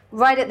is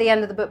right at the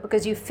end of the book,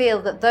 because you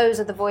feel that those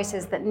are the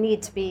voices that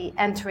need to be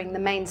entering the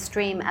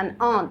mainstream and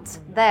aren't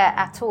there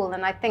at all.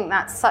 And I think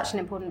that's such an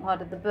important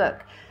part of the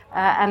book.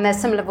 And there's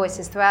similar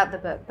voices throughout the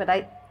book, but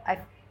I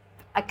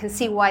can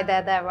see why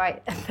they're there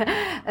right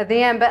at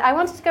the end. But I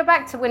wanted to go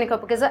back to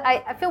Winnicott, because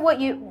I feel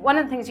one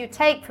of the things you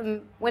take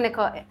from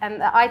Winnicott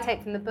and that I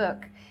take from the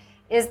book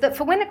is that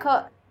for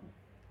Winnicott,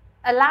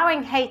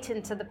 allowing hate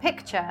into the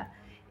picture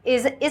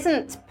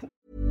isn't...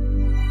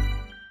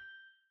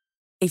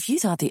 If you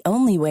thought the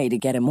only way to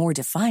get a more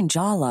defined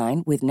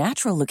jawline with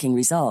natural-looking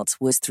results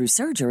was through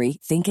surgery,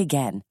 think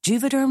again.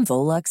 Juvederm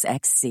Volux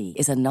XC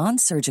is a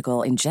non-surgical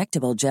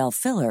injectable gel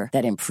filler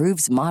that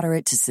improves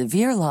moderate to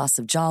severe loss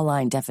of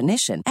jawline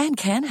definition and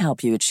can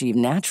help you achieve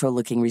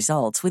natural-looking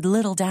results with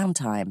little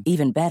downtime.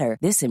 Even better,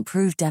 this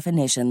improved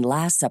definition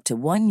lasts up to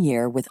 1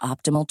 year with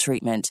optimal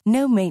treatment.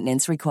 No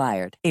maintenance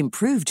required.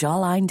 Improve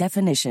jawline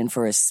definition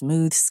for a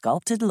smooth,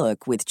 sculpted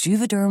look with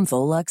Juvederm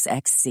Volux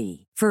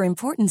XC. For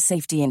important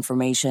safety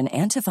information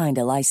and to find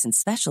a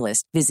licensed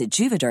specialist, visit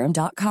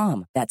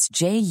Juvederm.com. That's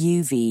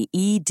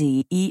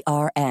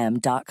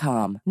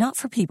JUVEDERM.com. Not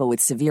for people with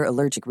severe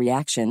allergic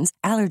reactions,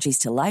 allergies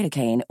to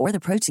lidocaine, or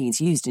the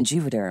proteins used in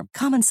Juvederm.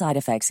 Common side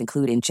effects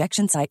include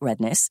injection site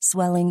redness,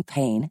 swelling,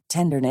 pain,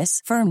 tenderness,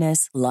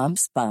 firmness,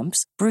 lumps,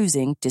 bumps,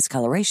 bruising,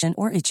 discoloration,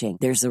 or itching.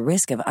 There's a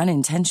risk of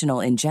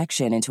unintentional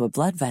injection into a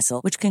blood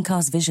vessel, which can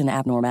cause vision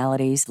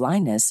abnormalities,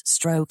 blindness,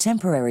 stroke,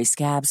 temporary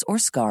scabs, or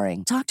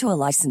scarring. Talk to a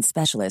licensed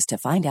specialist to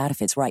find out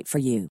if it's right for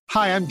you.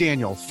 Hi, I'm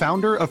Daniel,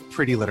 founder of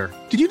Pretty Litter.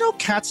 Did you know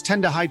cats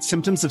tend to hide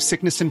symptoms of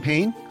sickness and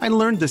pain? I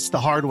learned this the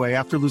hard way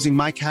after losing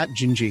my cat,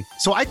 Gingy.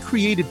 So I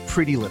created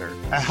Pretty Litter,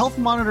 a health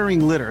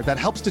monitoring litter that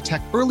helps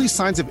detect early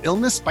signs of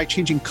illness by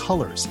changing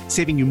colors,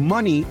 saving you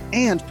money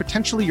and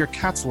potentially your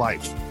cat's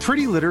life.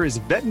 Pretty Litter is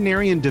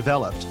veterinarian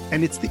developed,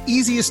 and it's the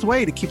easiest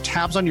way to keep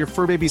tabs on your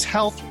fur baby's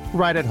health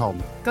right at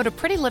home. Go to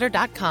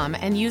prettylitter.com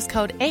and use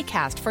code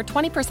ACAST for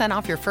 20%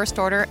 off your first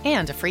order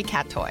and a free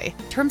cat toy.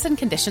 Terms and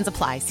conditions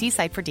apply. See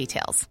site for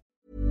details.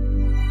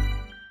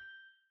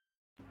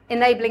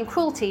 Enabling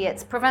cruelty,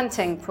 it's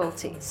preventing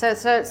cruelty. So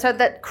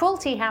that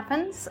cruelty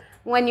happens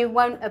when you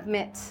won't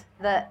admit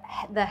the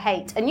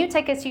hate. And you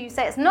take it, you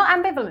say it's not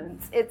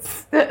ambivalence.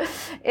 It's not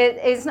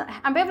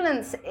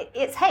ambivalence.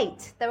 It's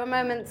hate. There are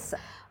moments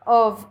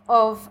of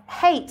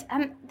hate,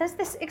 and there's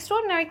this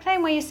extraordinary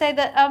claim where you say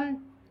that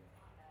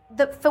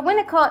for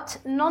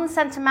Winnicott,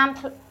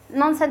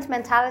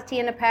 non-sentimentality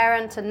in a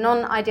parent and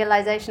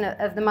non-idealization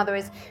of the mother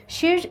is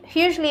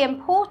hugely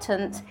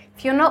important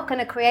if you're not going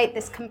to create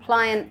this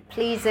compliant,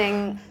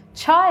 pleasing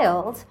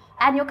child,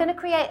 and you're going to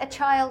create a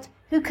child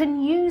who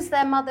can use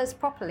their mothers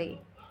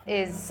properly,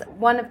 is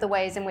one of the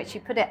ways in which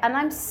you put it. And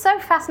I'm so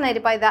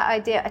fascinated by that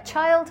idea, a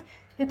child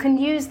who can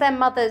use their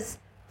mothers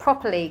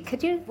properly.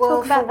 Could you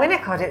talk about for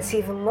Winnicott, it's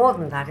even more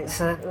than that. It's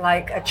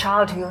like a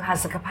child who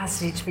has the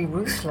capacity to be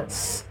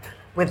ruthless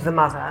with the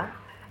mother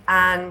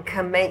and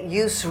can make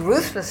use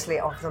ruthlessly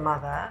of the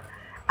mother.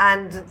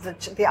 And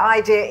the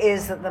idea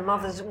is that the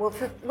mother's... Well,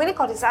 for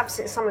Winnicott, it's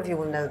absolutely... Some of you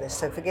will know this,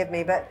 so forgive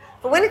me, but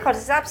for Winnicott,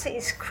 it's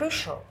absolutely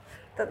crucial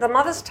that the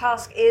mother's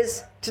task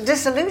is to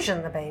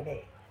disillusion the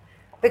baby.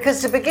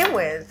 Because to begin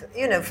with,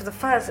 for the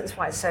first... That's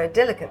why it's so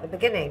idyllic at the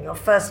beginning. Your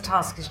first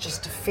task is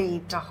just to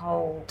feed, to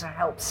hold, to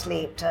help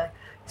sleep,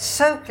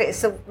 so clear.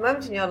 It's the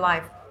moment in your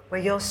life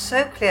where you're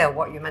so clear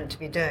what you're meant to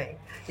be doing.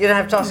 You don't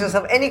have to ask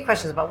yourself any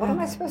questions about what am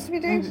I supposed to be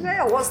doing today,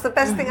 or what's the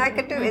best thing I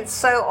could do. It's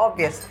so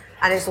obvious,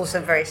 and it's also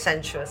very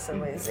sensuous,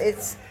 and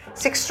it's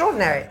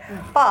extraordinary.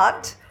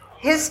 But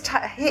he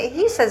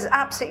says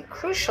absolutely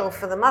crucial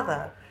for the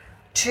mother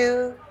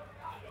to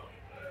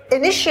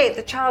initiate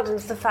the child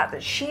into the fact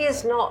that she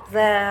is not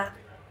there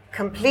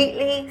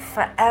completely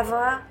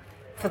forever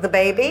for the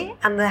baby,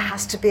 and there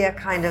has to be a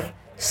kind of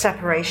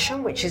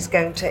separation, which is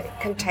going to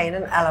contain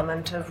an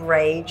element of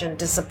rage and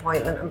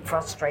disappointment and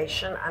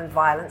frustration and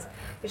violence,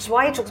 which is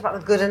why he talks about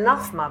the good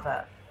enough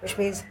mother, which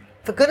means,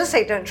 for goodness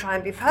sake, don't try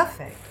and be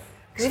perfect.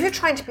 Because if you're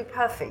trying to be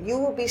perfect, you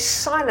will be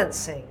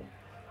silencing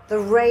the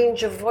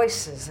range of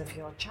voices of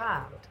your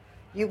child.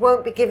 You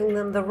won't be giving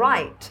them the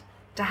right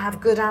to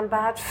have good and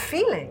bad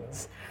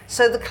feelings.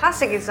 So the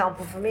classic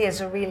example for me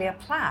is Aurelia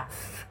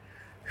Plath,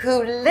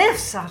 who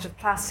lifts out of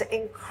Plath's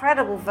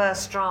incredible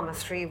verse drama,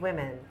 Three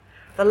Women,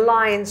 the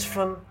lines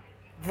from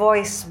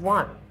voice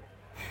one,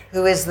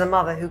 who is the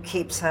mother who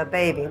keeps her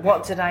baby.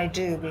 What did I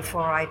do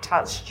before I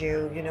touched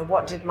you?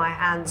 What did my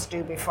hands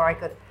do before I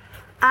could?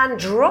 And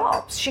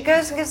drops. She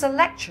goes and gives a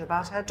lecture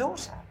about her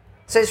daughter.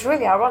 So it's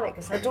really ironic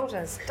because her daughter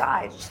has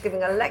died. She's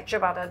giving a lecture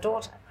about her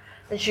daughter.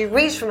 And she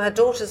reads from her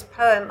daughter's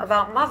poem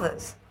about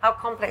mothers. How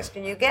complex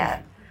can you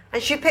get?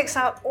 And she picks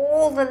out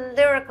all the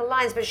lyrical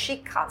lines, but she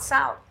cuts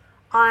out,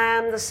 I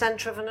am the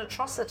center of an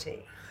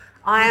atrocity.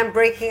 I am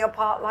breaking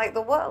apart like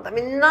the world. I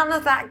mean, none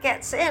of that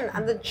gets in.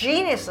 And the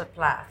genius of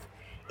Plath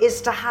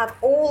is to have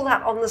all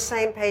that on the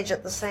same page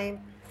at the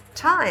same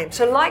time.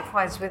 So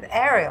likewise with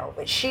Ariel,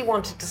 which she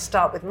wanted to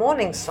start with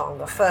Morning Song,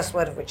 the first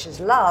word of which is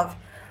love,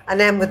 and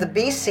then with the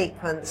B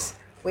sequence,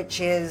 which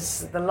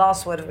is the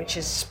last word of which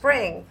is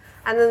spring.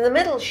 And in the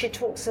middle, she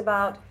talks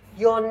about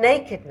your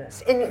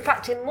nakedness. In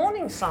fact, in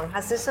Morning Song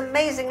has this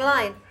amazing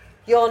line,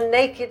 your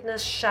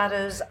nakedness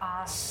shadows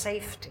our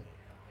safety.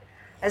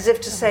 As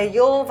if to say,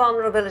 your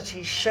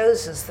vulnerability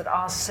shows us that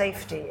our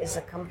safety is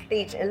a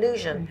complete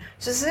illusion.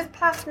 So it's as if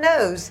Plath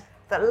knows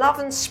that love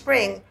and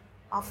spring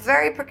are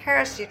very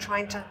precariously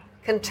trying to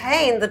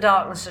contain the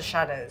darkness of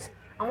shadows.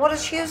 And what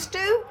does Hughes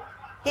do?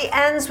 He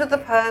ends with the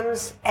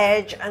poems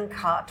Edge and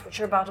Cut, which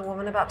are about a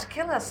woman about to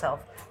kill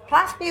herself.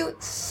 Plath knew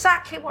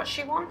exactly what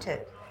she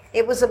wanted.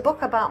 It was a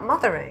book about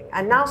mothering,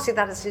 and now see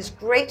that as his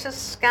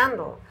greatest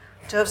scandal,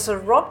 to have sort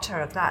of robbed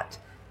her of that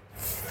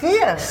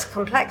fierce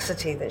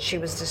complexity that she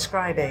was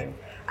describing,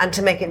 and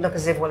to make it look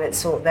as if, well,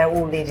 they're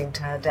all leading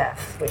to her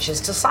death, which is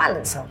to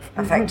silence her,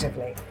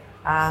 effectively.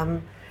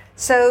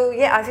 So,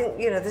 yeah, I think,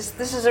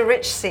 this is a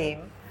rich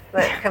theme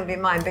that can be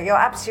mine, but you're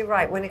absolutely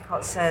right.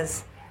 Winnicott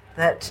says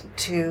that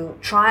to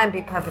try and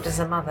be perfect as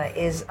a mother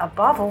is,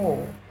 above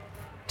all,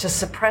 to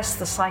suppress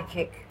the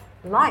psychic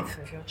life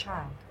of your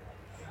child,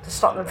 to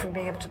stop them from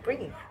being able to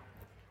breathe.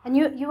 And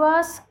you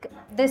ask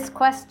this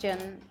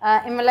question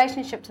in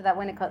relationship to that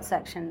Winnicott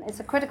section. It's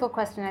a critical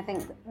question, I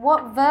think.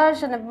 What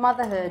version of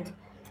motherhood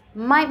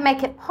might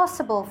make it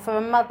possible for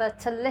a mother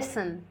to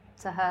listen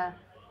to her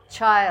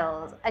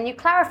child? And you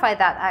clarify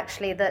that,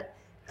 actually, that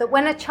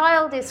when a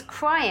child is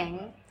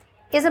crying,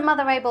 is a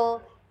mother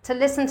able to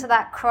listen to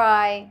that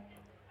cry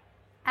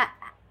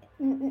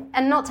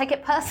and not take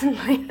it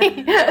personally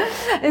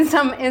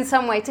in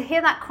some way, to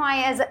hear that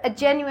cry as a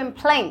genuine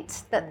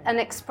plaint, that an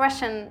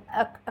expression,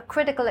 a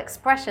critical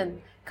expression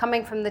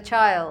coming from the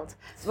child,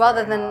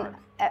 rather than,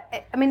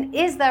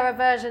 is there a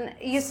version,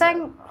 you're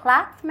saying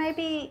Plath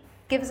maybe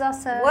gives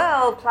us a...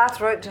 Well, Plath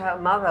wrote to her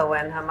mother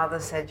when her mother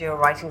said, you're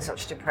writing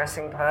such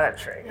depressing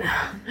poetry.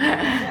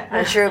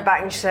 And she wrote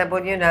back and she said,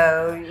 well,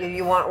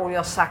 you want all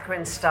your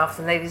saccharine stuff,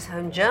 the Ladies'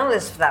 Home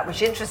Journalist for that,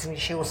 which interestingly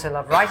she also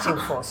loved writing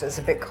for, so it's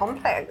a bit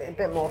complex, a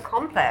bit more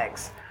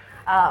complex.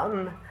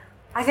 I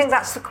think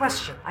that's the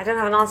question. I don't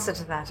have an answer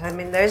to that.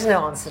 There is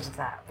no answer to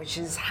that, which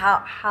is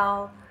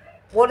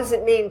what does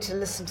it mean to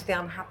listen to the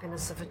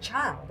unhappiness of a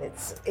child?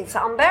 It's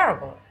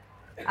unbearable.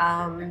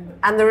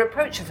 And the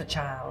reproach of a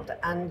child,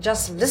 and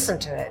just listen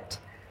to it,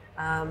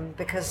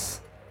 because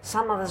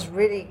some others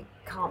really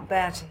can't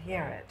bear to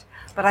hear it.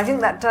 But I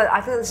think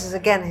this is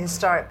again a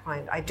historic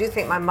point. I do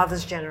think my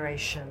mother's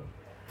generation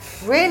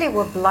really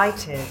were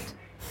blighted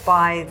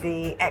by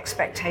the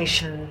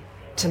expectation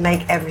to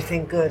make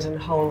everything good and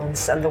whole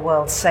and the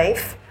world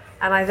safe.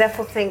 And I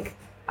therefore think,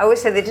 I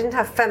always say they didn't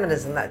have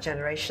feminism, that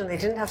generation. They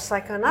didn't have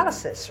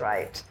psychoanalysis,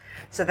 right?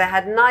 So they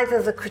had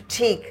neither the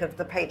critique of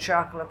the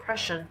patriarchal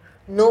oppression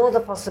nor the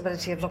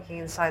possibility of looking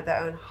inside their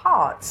own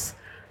hearts.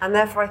 And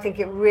therefore I think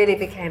it really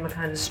became a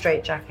kind of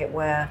straitjacket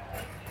where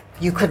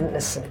you couldn't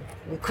listen.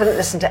 You couldn't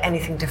listen to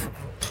anything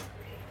difficult.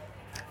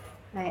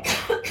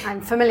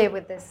 I'm familiar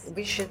with this.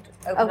 We should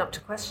open up to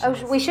questions.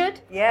 Oh, we should?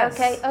 Yes.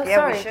 Okay. Oh, yeah,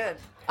 sorry. We should.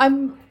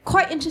 I'm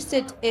quite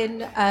interested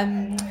in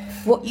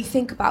what you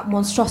think about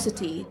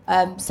monstrosity.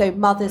 So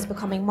mothers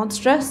becoming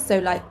monstrous. So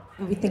like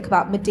when we think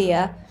about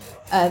Medea,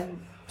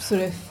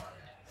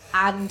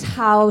 and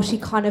how she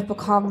kind of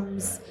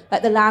becomes,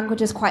 like the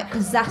language is quite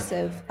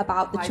possessive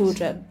about the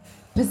children.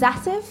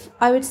 Possessive,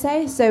 I would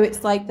say. So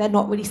it's like they're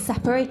not really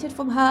separated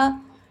from her,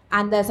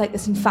 and there's like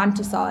this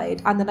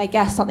infanticide. And then I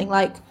guess something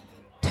like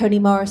Toni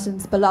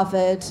Morrison's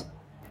Beloved,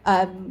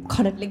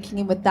 kind of linking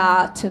in with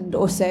that. And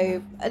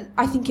also,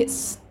 I think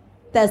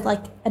there's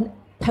like a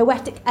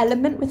poetic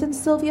element within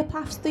Sylvia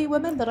Plath's Three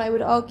Women that I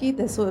would argue.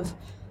 There's sort of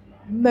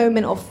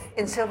moment of...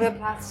 In Sylvia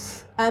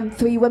Plath's?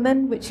 Three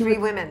Women, which Three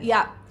Women.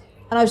 Yeah.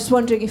 And I was just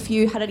wondering if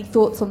you had any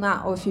thoughts on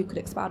that, or if you could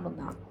expand on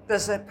that.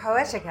 There's a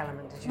poetic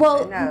element, did you say?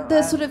 Well,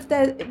 there's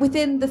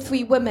within the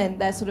Three Women,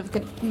 there's sort of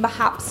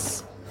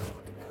perhaps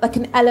like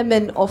an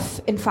element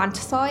of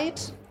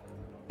infanticide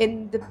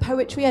in the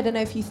poetry. I don't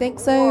know if you think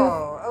so.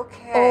 Whoa,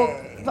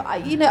 okay. Or,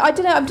 I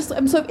don't know.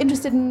 I'm sort of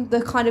interested in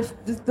the kind of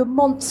the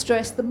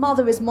monstrous. The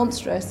mother is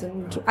monstrous,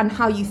 and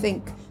how you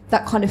think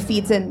that kind of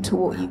feeds into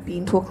what you've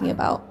been talking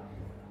about.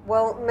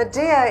 Well,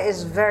 Medea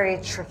is very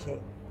tricky,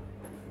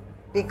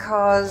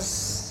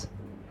 because,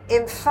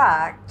 in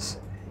fact,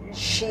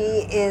 she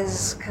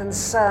is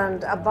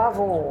concerned above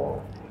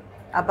all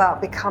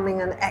about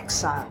becoming an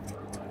exile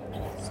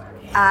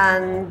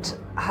and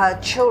her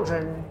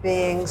children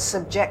being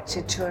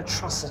subjected to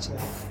atrocity.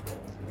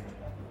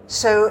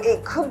 So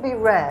it could be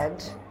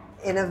read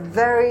in a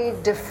very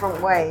different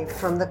way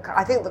from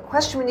I think the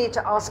question we need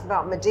to ask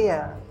about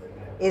Medea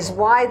is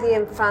why the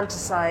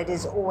infanticide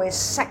is always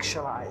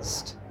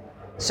sexualized.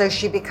 So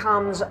she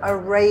becomes a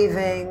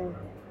raving,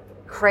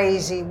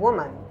 crazy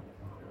woman,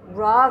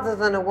 rather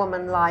than a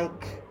woman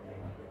like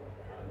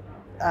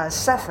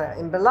Sethe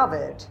in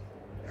Beloved,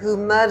 who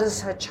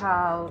murders her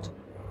child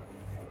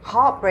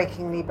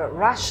heartbreakingly but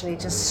rationally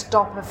to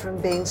stop her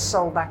from being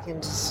sold back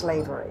into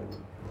slavery.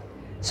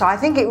 So I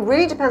think it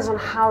really depends on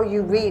how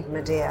you read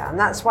Medea, and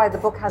that's why the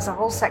book has a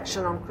whole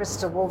section on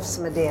Christa Wolf's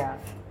Medea,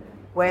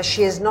 where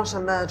she is not a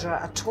murderer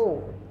at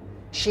all.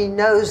 She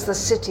knows the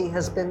city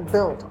has been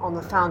built on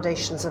the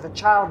foundations of a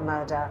child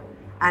murder,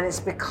 and it's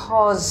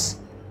because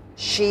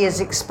she is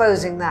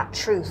exposing that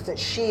truth that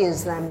she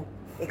is then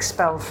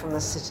expelled from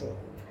the city.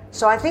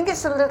 So I think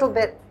it's a little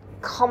bit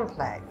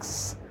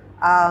complex.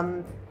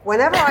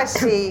 Whenever I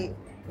see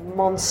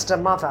monster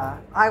mother,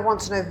 I want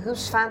to know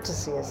whose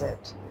fantasy is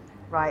it,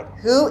 right?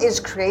 Who is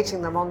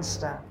creating the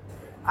monster?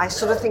 I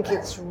sort of think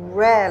it's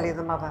rarely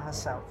the mother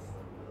herself.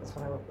 That's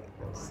what I would be.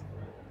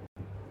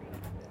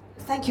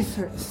 Thank you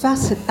for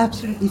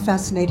absolutely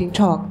fascinating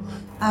talk.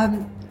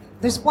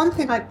 There's one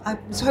thing I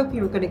was hoping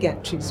you were going to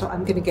get to, so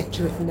I'm going to get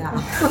to it now.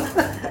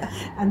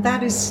 And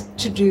that is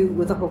to do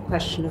with the whole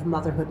question of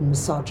motherhood and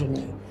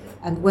misogyny,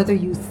 and whether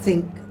you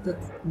think that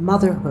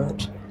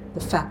motherhood,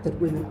 the fact that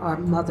women are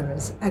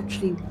mothers,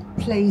 actually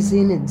plays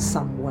in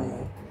some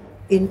way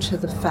into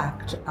the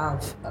fact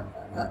of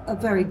a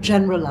very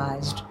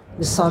generalized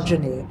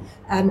misogyny.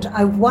 And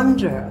I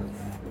wonder,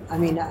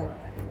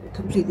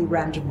 completely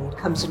randomly, it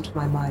comes into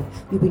my mind,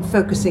 you've been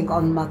focusing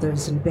on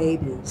mothers and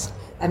babies.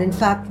 And in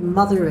fact,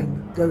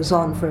 mothering goes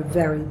on for a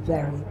very,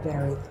 very,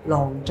 very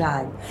long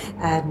time.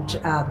 And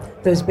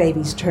those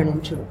babies turn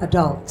into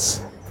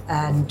adults.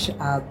 And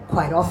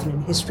quite often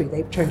in history,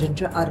 they've turned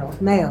into adult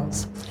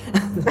males.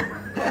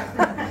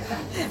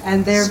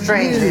 And their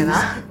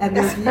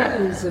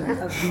views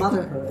of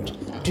motherhood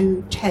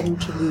do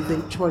tend to move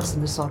in towards the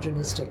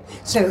misogynistic.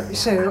 So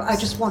I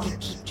just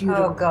wanted to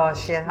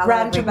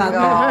rant about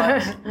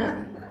that.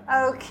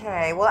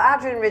 Okay, well,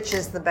 Adrienne Rich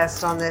is the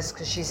best on this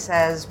because she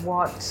says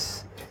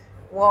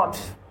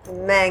what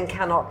men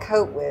cannot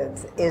cope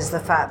with is the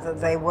fact that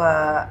they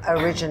were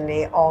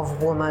originally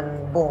of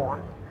woman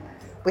born,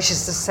 which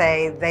is to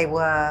say they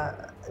were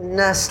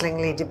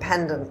nurslingly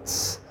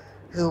dependents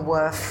who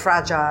were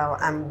fragile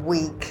and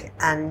weak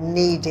and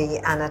needy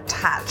and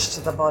attached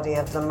to the body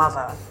of the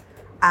mother,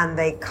 and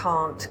they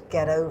can't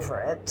get over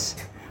it.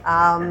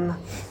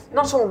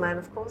 Not all men,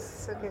 of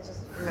course. Okay,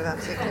 just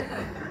that's okay.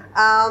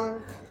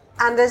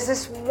 And there's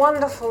this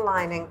wonderful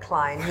line in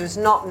Klein, who's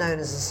not known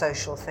as a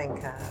social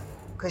thinker,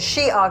 because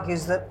she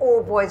argues that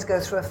all boys go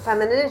through a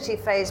femininity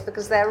phase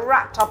because they're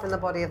wrapped up in the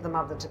body of the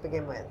mother to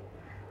begin with.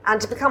 And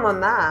to become a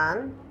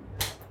man,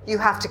 you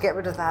have to get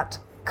rid of that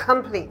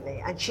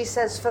completely. And she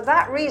says for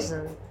that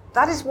reason,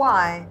 that is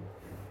why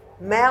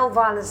male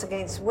violence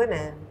against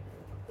women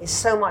is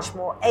so much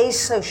more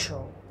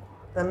asocial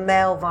than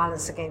male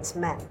violence against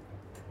men.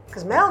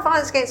 Because male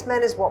violence against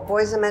men is what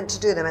boys are meant to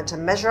do. They're meant to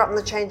measure up in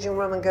the changing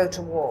room and go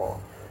to war.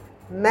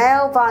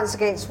 Male violence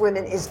against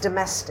women is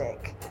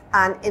domestic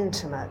and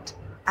intimate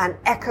and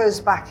echoes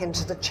back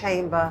into the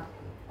chamber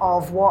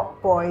of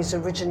what boys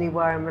originally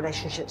were in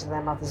relationship to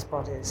their mothers'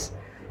 bodies.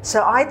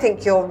 So I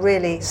think you're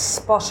really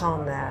spot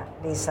on there,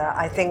 Lisa.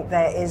 I think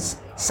there is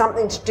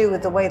something to do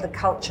with the way the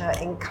culture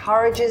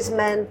encourages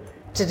men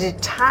to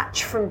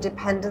detach from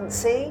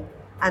dependency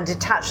and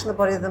detach from the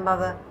body of the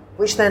mother,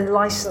 which then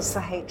license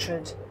the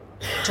hatred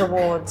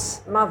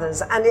towards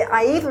mothers. And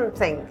I even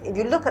think, if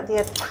you look at the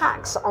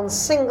attacks on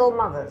single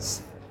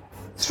mothers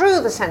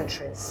through the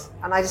centuries,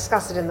 and I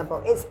discuss it in the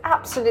book, it's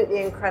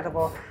absolutely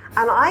incredible.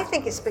 And I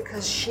think it's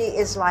because she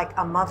is like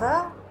a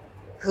mother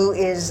who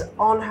is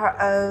on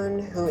her own,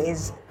 who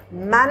is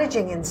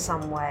managing in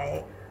some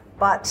way,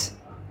 but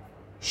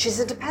she's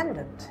a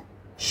dependent.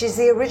 She's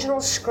the original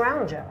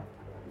scrounger.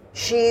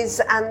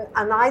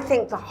 And I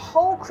think the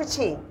whole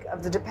critique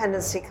of the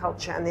dependency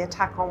culture and the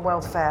attack on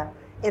welfare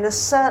in a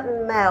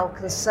certain male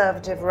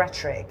conservative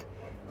rhetoric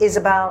is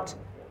about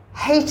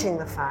hating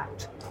the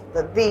fact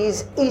that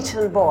these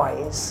Eton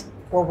boys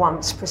were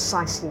once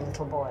precisely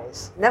little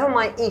boys. Never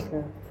mind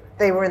Eton,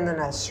 they were in the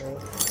nursery.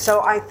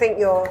 So I think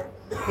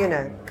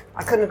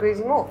I couldn't agree with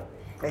you more,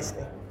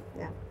 basically.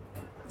 Yeah.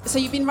 So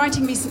you've been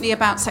writing recently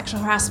about sexual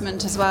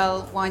harassment as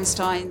well,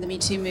 Weinstein, the Me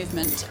Too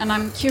movement, and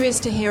I'm curious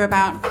to hear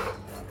about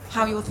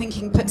how your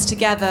thinking puts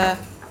together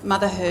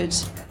motherhood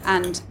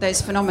and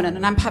those phenomena.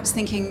 And I'm perhaps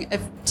thinking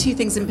of two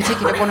things in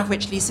particular, one of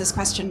which Lisa's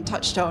question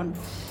touched on.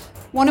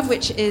 One of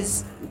which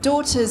is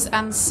daughters'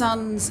 and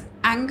sons'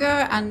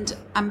 anger and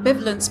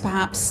ambivalence,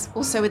 perhaps,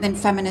 also within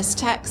feminist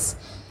texts,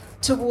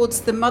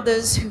 towards the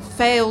mothers who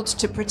failed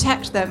to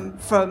protect them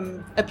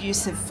from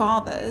abusive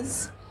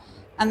fathers.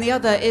 And the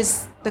other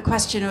is the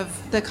question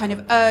of the kind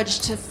of urge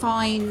to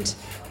find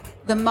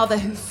the mother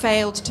who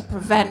failed to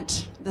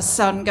prevent the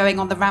son going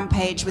on the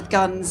rampage with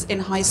guns in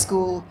high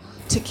school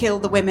to kill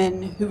the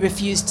women who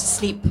refused to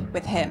sleep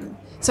with him.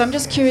 So I'm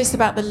just curious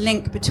about the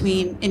link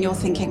in your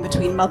thinking,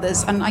 between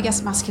mothers and, I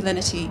guess,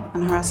 masculinity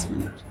and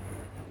harassment.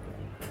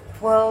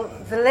 Well,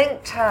 the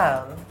linked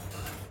term,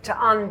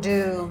 to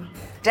undo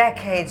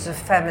decades of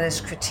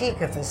feminist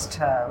critique of this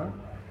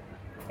term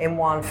in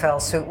one fell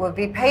swoop, would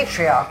be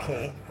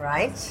patriarchy,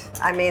 right?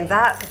 I mean,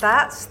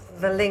 that's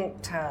the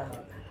linked term.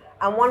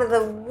 And one of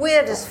the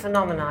weirdest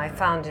phenomena I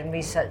found in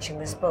researching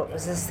this book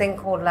was this thing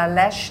called La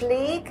Leche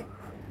League,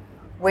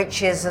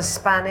 which is a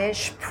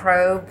Spanish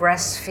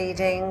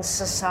pro-breastfeeding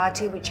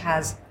society which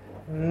has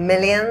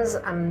millions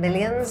and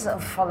millions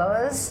of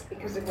followers.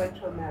 Because it went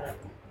to America.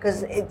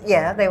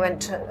 They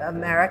went to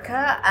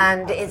America,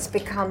 and it's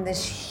become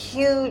this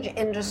huge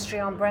industry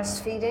on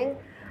breastfeeding.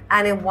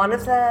 And in one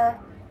of their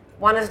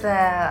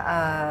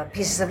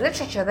pieces of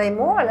literature, they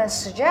more or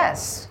less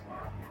suggest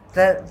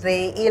that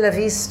the Isla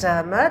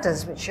Vista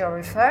murders, which you're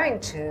referring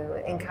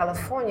to in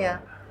California,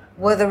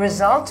 were the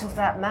result of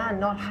that man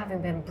not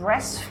having been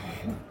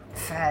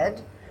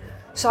breastfed.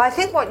 So I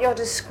think what you're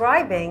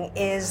describing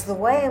is the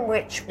way in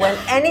which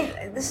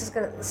it's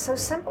so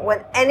simple,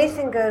 when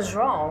anything goes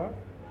wrong,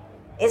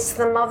 it's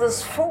the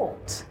mother's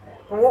fault.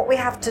 And what we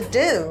have to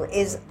do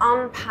is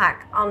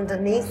unpack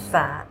underneath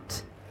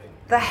that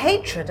the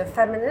hatred of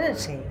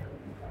femininity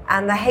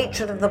and the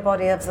hatred of the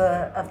body of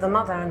the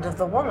mother and of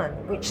the woman,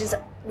 which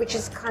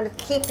is kind of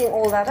keeping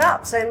all that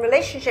up. So in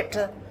relationship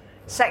to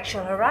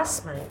sexual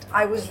harassment,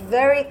 I was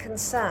very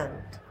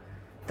concerned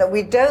that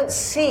we don't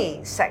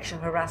see sexual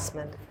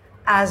harassment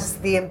as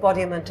the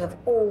embodiment of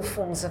all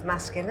forms of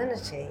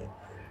masculinity,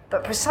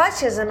 but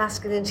precisely as a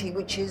masculinity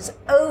which is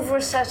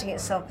over-asserting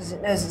itself because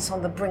it knows it's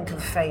on the brink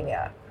of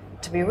failure.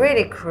 To be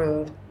really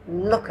crude,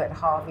 look at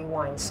Harvey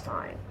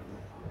Weinstein.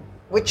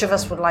 Which of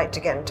us would like to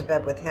get into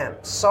bed with him?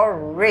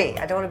 Sorry,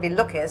 I don't want to be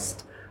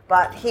lookist,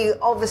 but he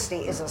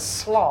obviously is a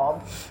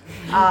slob.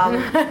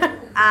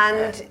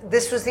 And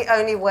this was the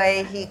only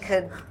way he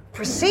could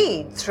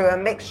proceed, through a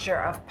mixture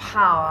of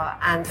power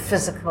and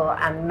physical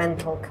and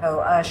mental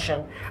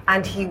coercion.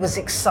 And he was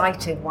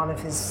excited, one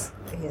of his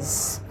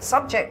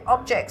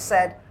objects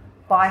said,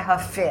 by her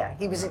fear.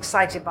 He was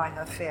excited by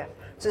her fear.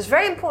 So it's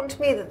very important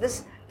to me that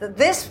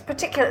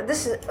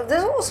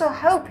there's also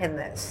hope in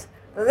this.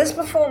 That this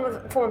form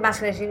of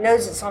masculinity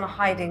knows it's on a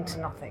hiding to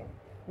nothing,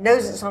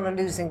 knows it's on a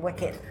losing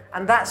wicket,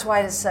 and that's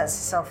why it asserts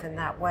itself in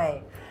that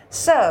way.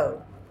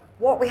 So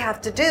what we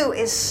have to do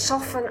is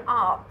soften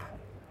up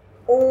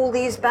all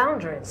these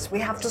boundaries.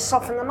 We have to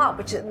soften them up,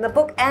 and the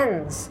book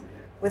ends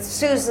with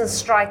Susan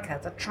Stryker,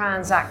 the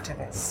trans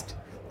activist,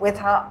 with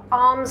her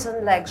arms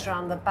and legs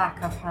around the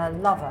back of her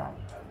lover,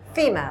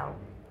 female,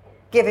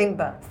 giving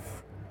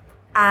birth,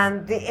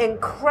 and the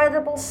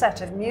incredible set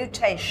of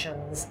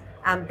mutations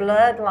and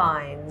blurred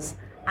lines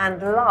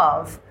and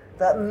love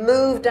that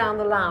move down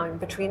the line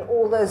between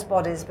all those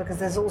bodies, because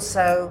there's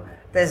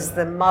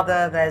the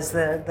mother, there's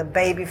the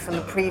baby from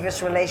the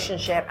previous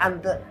relationship,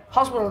 and the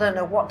hospital don't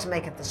know what to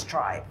make of this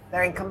tribe.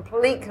 They're in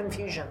complete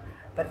confusion.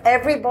 But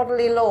every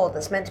bodily law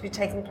that's meant to be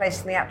taking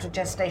place in the act of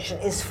gestation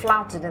is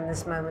flouted in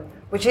this moment,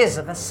 which is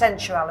of a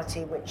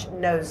sensuality which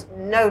knows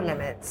no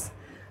limits.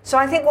 So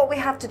I think what we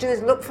have to do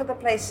is look for the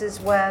places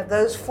where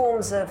those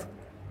forms of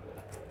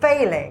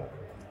failing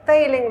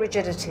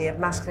rigidity of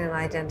masculine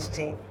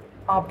identity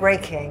are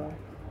breaking,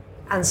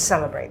 and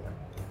celebrate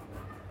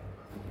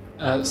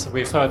them. So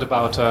we've heard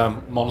about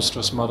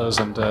monstrous mothers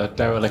and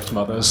derelict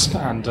mothers,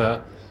 and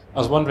I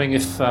was wondering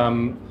if, I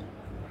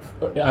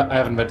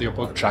haven't read your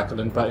book,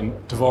 Jacqueline, but in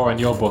Devora, in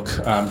your book,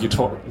 you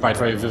write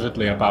very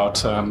vividly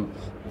about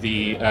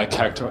the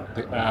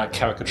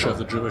caricature of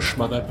the Jewish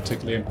mother,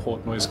 particularly in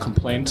Portnoy's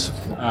Complaint.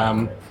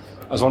 I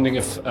was wondering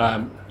if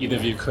either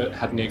of you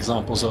had any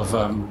examples of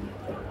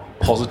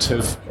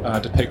positive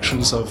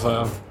depictions of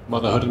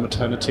motherhood and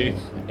maternity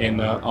in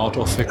art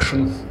or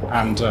fiction,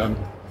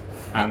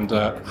 and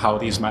how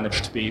these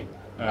managed to be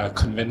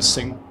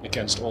convincing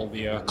against all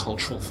the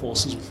cultural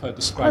forces we've heard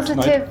described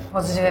tonight.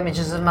 Positive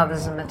images of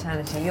mothers and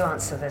maternity. You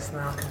answer this,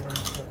 Malcolm.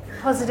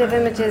 Positive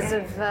images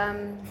of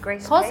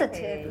Grace positive,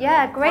 Paley.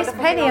 yeah, Grace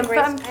Paley.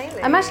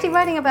 Paley. I'm actually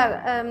writing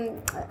about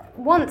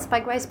Once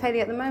by Grace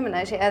Paley at the moment.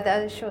 Actually,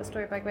 a short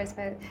story by Grace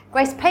Paley.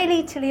 Grace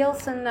Paley, Tilly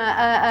Olsen.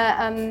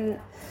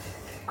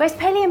 Grace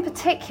Paley in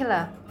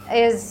particular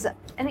is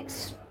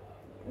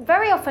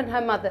very often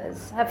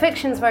her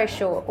fiction's very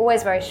short,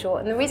 always very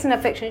short. And the reason her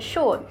fiction is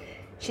short,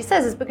 she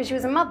says, is because she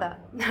was a mother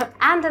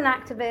and an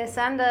activist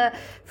and a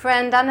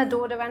friend and a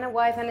daughter and a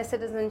wife and a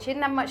citizen. She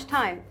didn't have much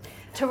time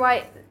to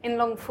write in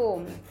long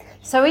form.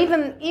 So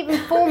even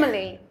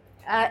formally,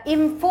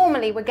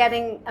 we're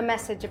getting a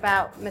message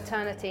about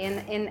maternity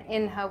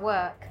in her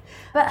work.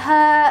 But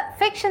her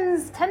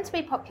fictions tend to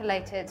be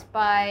populated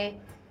by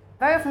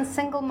very often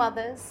single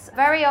mothers,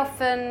 very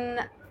often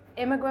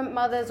immigrant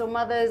mothers or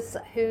mothers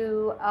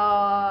who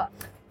are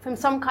from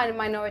some kind of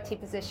minority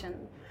position,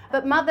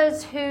 but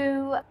mothers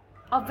who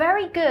are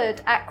very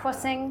good at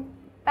crossing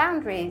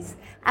boundaries,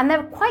 and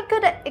they're quite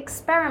good at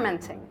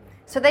experimenting.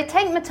 So they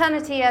take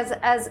maternity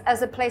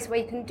as a place where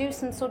you can do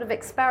some sort of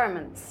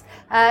experiments.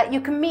 You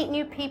can meet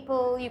new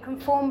people, you can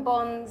form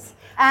bonds,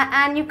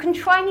 and you can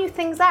try new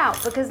things out,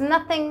 because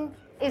nothing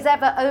is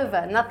ever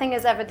over, nothing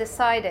is ever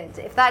decided.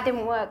 If that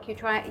didn't work, you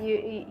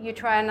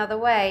try another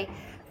way.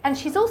 And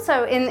she's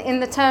also, in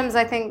the terms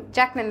I think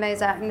Jacqueline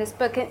lays out in this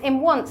book, in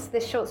Once,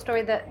 this short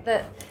story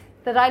that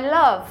I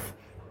love,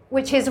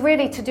 which is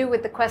really to do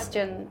with the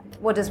question,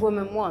 what does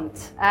woman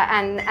want?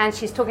 And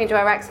she's talking to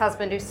her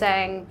ex-husband who's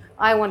saying,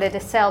 I wanted a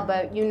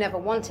sailboat, you never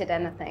wanted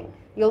anything.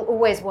 You'll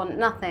always want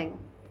nothing.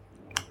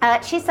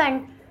 She's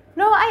saying,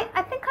 no,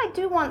 I think I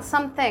do want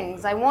some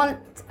things. I want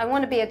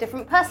to be a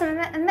different person.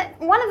 And then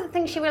one of the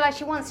things she realized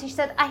she wants, she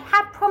said, I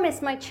had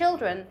promised my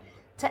children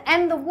to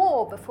end the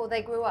war before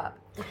they grew up.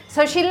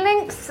 So she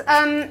links,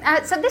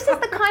 so this is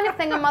the kind of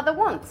thing a mother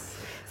wants.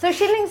 So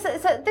she links,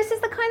 so this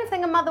is the kind of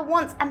thing a mother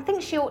wants and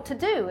thinks she ought to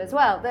do as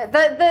well.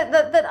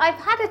 That I've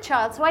had a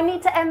child, so I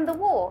need to end the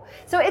war.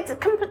 So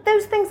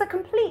those things are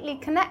completely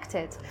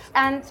connected.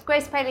 And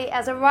Grace Paley,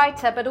 as a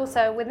writer, but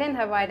also within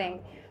her writing,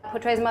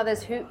 portrays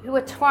mothers who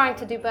are trying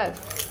to do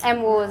both,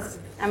 end wars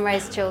and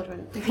raise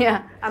children.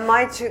 Yeah. And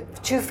my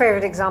two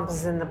favorite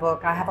examples in the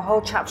book, I have a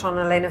whole chapter on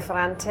Elena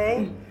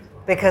Ferrante,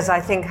 because I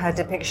think her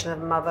depiction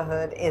of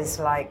motherhood is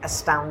like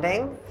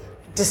astounding,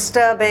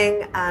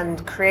 disturbing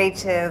and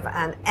creative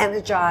and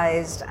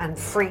energized and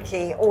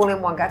freaky all in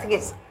one go. I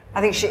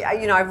think she,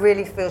 you know, I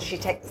really feel she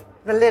takes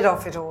the lid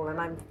off it all, and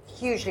I'm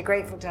hugely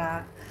grateful to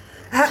her.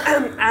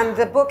 And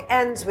the book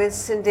ends with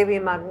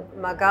Sindiwe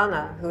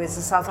Magana, who is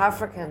a South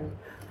African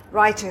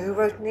writer who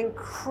wrote an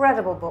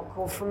incredible book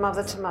called From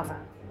Mother to Mother,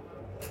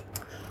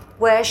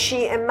 where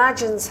she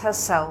imagines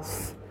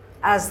herself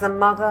as the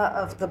mother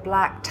of the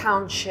black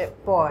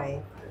township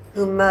boy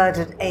who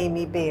murdered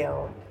Amy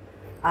Beale,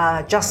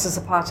 just as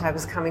apartheid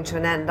was coming to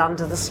an end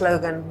under the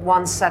slogan,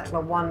 one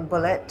settler, one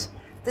bullet.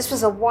 This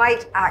was a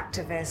white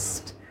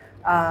activist,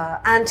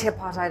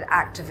 anti-apartheid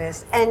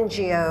activist,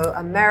 NGO,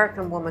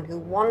 American woman who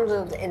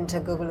wandered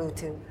into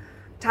Guguletu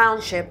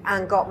township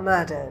and got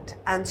murdered.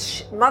 And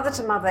Mother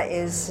to Mother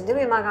is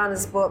Sindiwe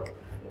Magana's book,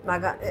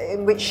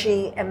 in which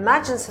she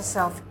imagines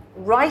herself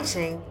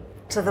writing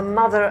to the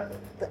mother,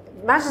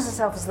 imagines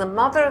herself as the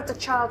mother of the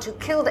child who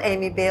killed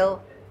Amy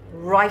Beale,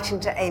 writing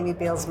to Amy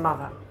Beale's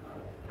mother.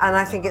 And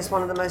I think it's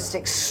one of the most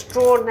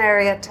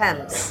extraordinary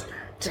attempts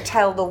to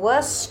tell the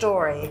worst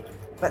story,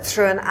 but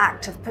through an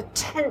act of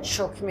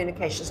potential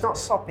communication. It's not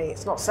soppy,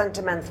 it's not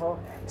sentimental,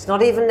 it's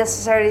not even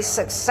necessarily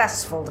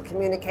successful, the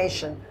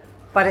communication,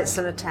 but it's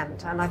an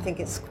attempt, and I think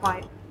it's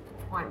quite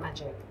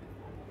magic.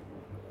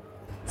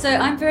 So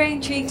I'm very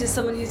intrigued as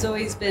someone who's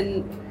always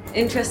been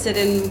interested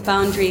in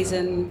boundaries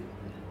and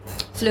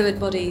fluid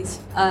bodies,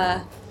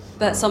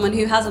 but someone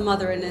who has a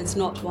mother and is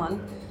not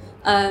one.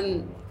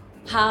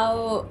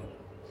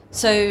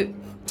 So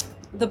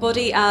the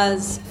body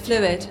as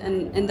fluid,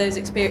 and in those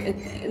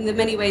in the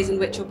many ways in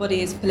which your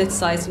body is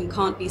politicized and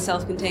can't be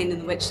self-contained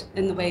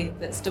in the way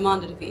that's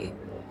demanded of you,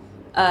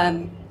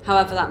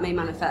 however that may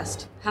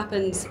manifest,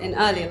 happens in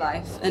earlier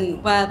life,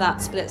 and where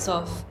that splits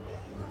off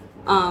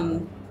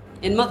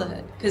in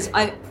motherhood. Because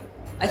I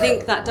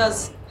think that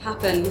does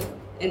happen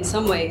in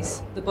some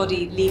ways, the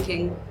body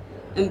leaking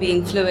and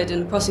being fluid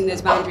and crossing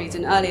those boundaries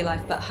in early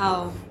life, but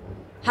how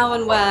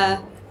and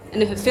where,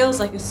 and if it feels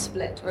like a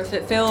split, or if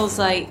it feels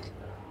like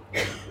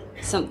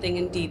something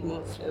indeed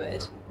more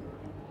fluid,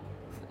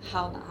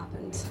 how that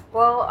happens.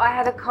 Well, I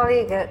had a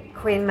colleague at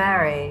Queen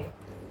Mary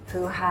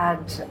who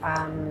had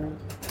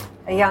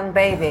a young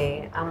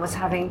baby and was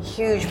having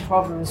huge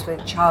problems with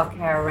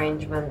childcare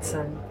arrangements,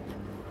 and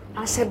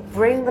I said,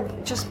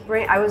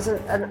 I was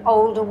an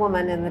older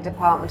woman in the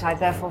department. I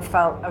therefore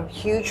felt a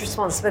huge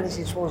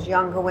responsibility towards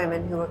younger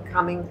women who were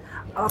coming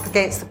up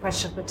against the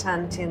question of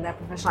maternity in their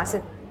profession. I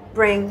said,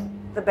 bring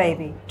the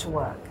baby to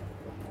work.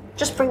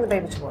 Just bring the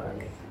baby to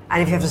work.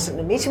 And if you have to sit in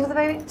a meeting with the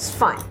baby, it's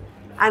fine.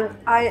 And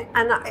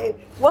it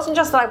wasn't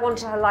just that I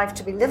wanted her life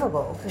to be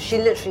livable, because she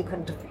literally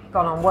couldn't have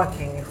gone on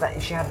working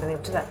if she hadn't been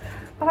able to do that.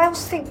 But I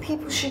also think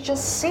people should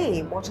just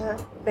see what a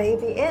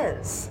baby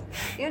is,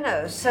 you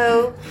know.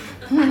 So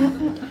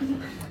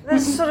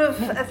there's sort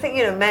of a thing,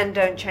 you know, men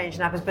don't change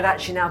nappies, but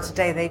actually now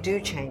today they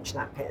do change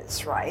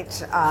nappies,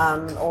 right?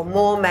 Or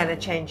more men are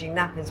changing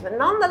nappies. But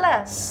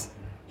nonetheless,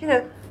 you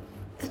know,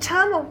 the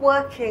term of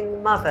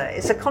working mother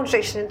is a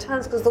contradiction in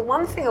terms, because the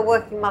one thing a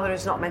working mother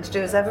is not meant to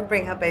do is ever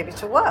bring her baby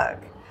to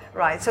work,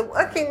 right? So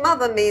working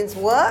mother means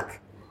work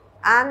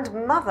and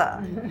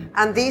mother.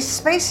 And these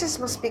spaces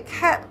must be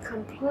kept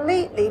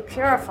completely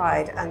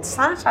purified and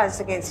sanitized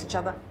against each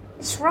other.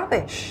 It's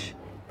rubbish.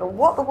 But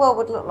what the world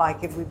would look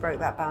like if we broke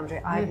that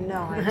boundary, I have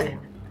no idea.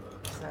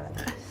 So,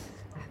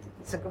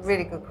 it's a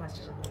really good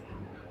question.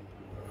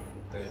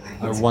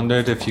 I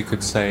wondered if you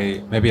could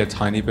say maybe a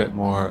tiny bit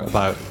more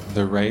about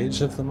the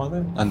rage of the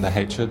mother and the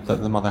hatred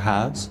that the mother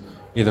has,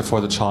 either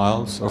for the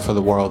child or for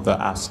the world that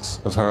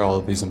asks of her all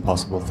of these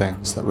impossible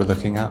things that we're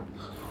looking at.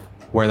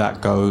 Where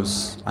that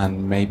goes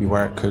and maybe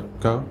where it could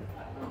go.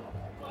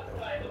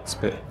 It's a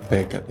bit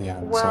big at the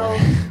end, well,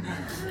 sorry.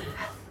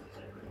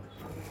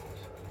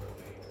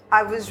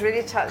 I was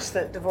really touched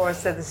that Devorah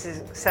said this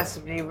is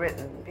accessibly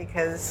written,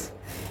 because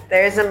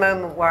there is a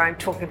moment where I'm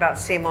talking about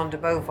Simone de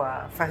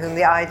Beauvoir, for whom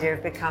the idea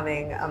of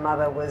becoming a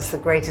mother was the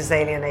greatest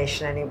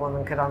alienation any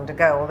woman could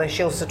undergo, although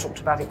she also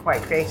talked about it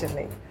quite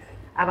creatively.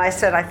 And I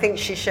said, I think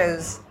she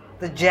shows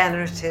the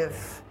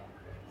generative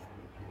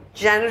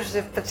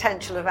generative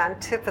potential of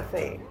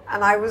antipathy.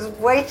 And I was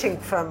waiting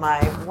for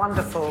my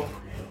wonderful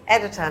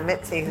editor,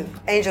 Mitzi,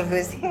 Angel, who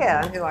is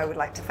here, and who I would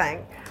like to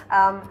thank,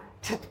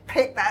 to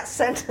pick that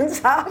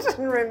sentence out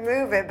and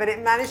remove it, but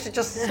it managed to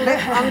just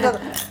slip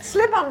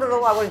under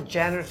the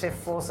generative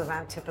force of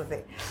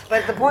antipathy.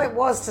 But the point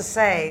was to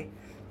say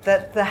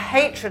that the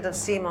hatred of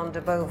Simone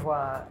de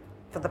Beauvoir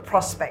for the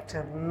prospect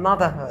of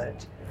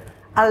motherhood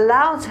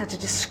allowed her to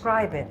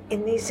describe it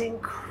in these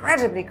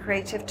incredibly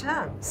creative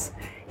terms,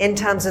 in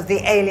terms of the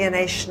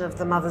alienation of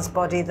the mother's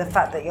body, the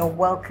fact that you're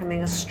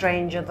welcoming a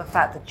stranger, the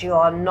fact that you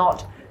are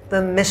not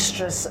the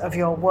mistress of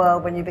your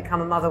world when you become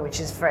a mother, which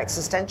is for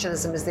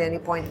existentialism is the only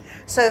point.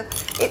 So,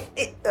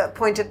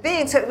 point of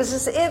being, so it was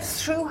as if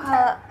through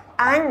her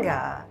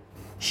anger,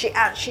 she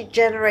actually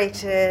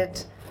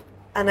generated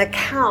an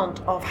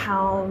account of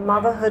how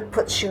motherhood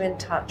puts you in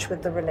touch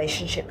with the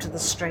relationship to the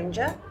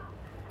stranger,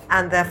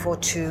 and therefore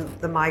to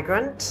the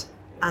migrant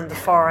and the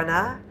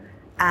foreigner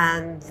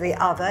and the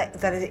other,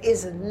 that it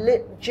is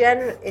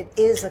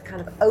a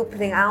kind of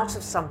opening out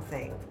of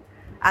something,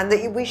 and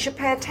that we should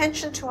pay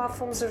attention to our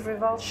forms of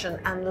revulsion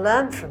and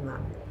learn from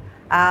them.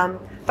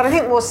 But I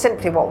think more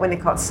simply what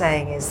Winnicott's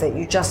saying is that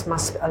you just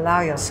must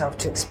allow yourself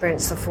to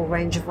experience the full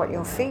range of what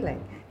you're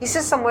feeling. He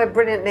says somewhere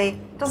brilliantly,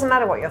 it doesn't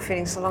matter what you're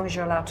feeling so long as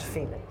you're allowed to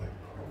feel it.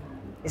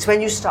 It's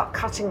when you start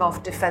cutting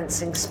off,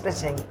 defensing,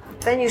 splitting,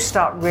 then you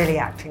start really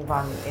acting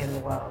violently in the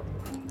world.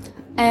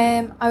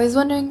 I was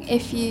wondering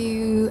if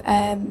you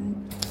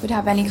would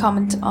have any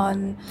comment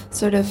on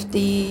sort of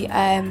the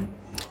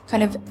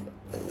kind of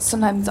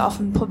sometimes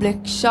often public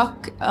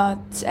shock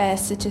at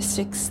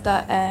statistics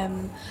that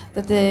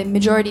that the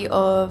majority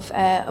of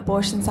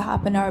abortions that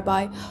happen are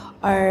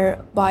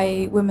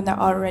by women that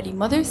are already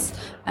mothers,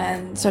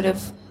 and sort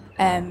of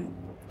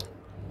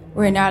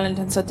we're in Ireland,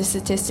 and so the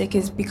statistic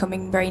is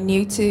becoming very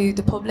new to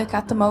the public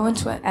at the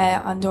moment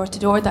on door to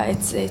door, that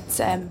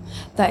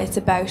it's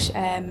about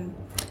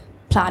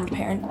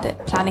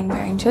planning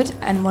parenthood,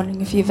 and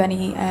wondering if you have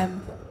any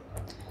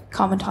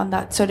comment on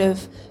that sort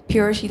of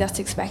purity that's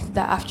expected,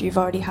 that after you've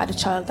already had a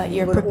child that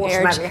you're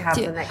prepared automatically have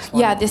the next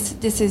one. Yeah,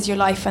 this is your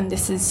life and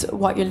this is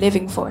what you're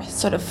living for,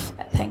 sort of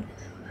thing.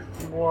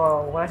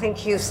 Whoa, well I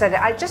think you said it.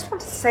 I just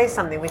want to say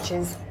something, which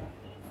is,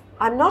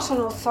 I'm not an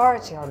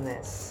authority on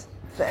this.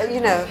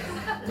 You know,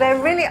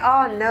 there really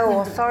are no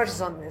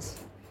authorities on this.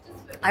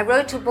 I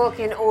wrote a book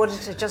in order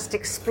to just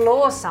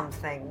explore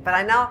something, but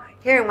I now,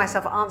 hearing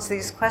myself answer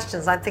these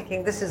questions, I'm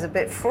thinking this is a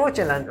bit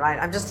fraudulent, right?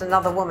 I'm just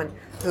another woman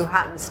who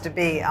happens to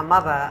be a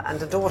mother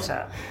and a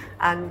daughter,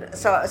 and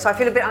so I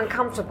feel a bit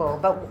uncomfortable.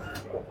 But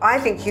I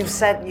think you've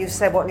said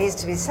what needs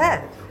to be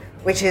said,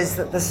 which is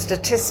that the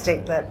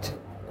statistic that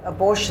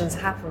abortions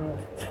happen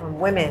from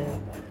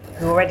women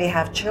who already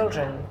have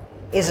children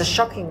is a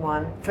shocking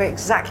one for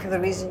exactly the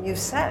reason you've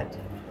said,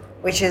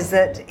 which is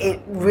that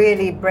it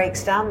really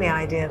breaks down the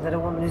idea that a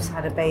woman who's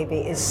had a baby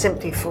is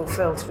simply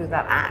fulfilled through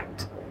that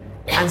act,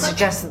 and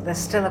suggests that there's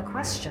still a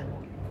question.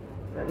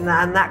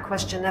 And that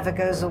question never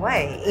goes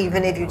away,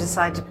 even if you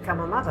decide to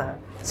become a mother.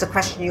 It's a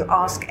question you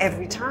ask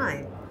every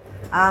time.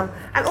 And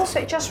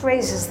also it just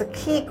raises the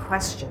key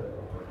question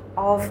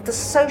of the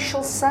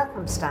social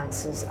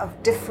circumstances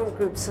of different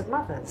groups of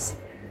mothers.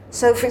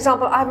 So, for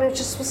example, I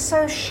just was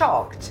so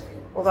shocked,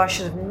 although I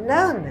should have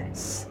known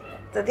this,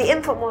 that the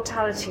infant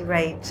mortality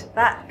rate,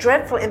 that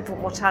dreadful infant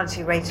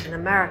mortality rate in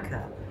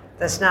America,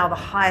 that's now the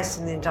highest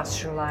in the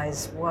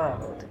industrialized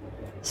world,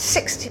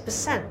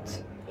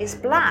 60% is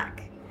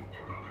black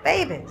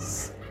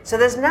babies. So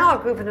there's now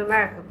a group in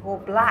America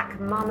called Black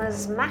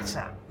Mamas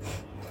Matter,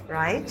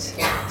 right?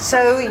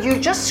 So you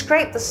just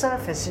scrape the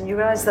surface and you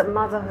realize that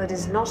motherhood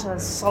is not a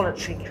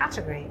solitary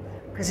category,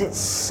 because it's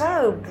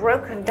so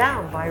broken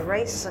down by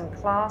race and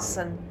class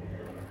and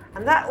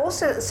that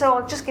also, so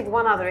I'll just give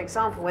one other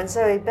example. When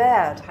Zoe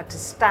Baird had to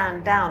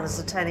stand down as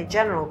Attorney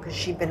General because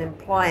she'd been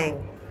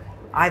employing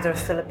either a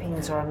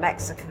Philippines or a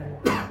Mexican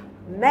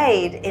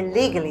maid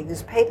illegally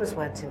whose papers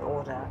weren't in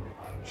order,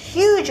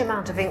 huge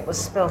amount of ink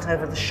was spilt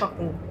over the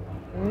shocking,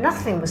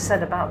 nothing was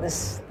said about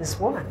this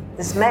woman,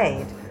 this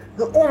maid,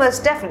 who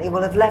almost definitely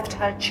will have left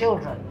her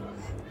children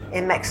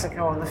in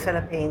Mexico or in the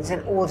Philippines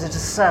in order to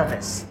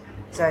service.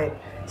 So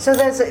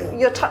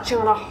you're touching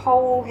on a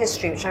whole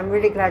history, which I'm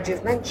really glad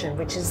you've mentioned,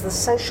 which is the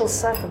social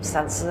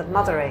circumstances of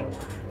mothering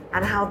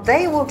and how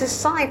they will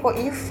decide what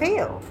you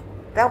feel.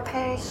 They'll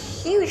play a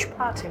huge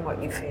part in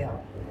what you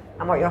feel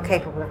and what you're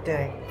capable of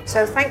doing.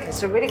 So thank you.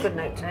 It's a really good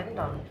note to end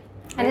on.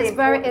 And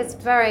it's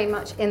very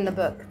much in the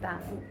book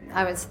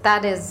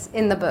that is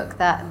in the book,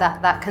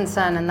 that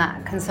concern and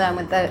that concern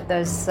with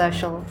those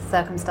social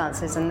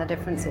circumstances and the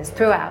differences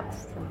throughout.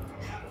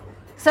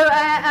 So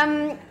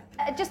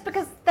just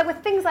because there were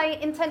things I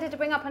intended to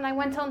bring up and I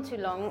went on too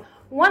long.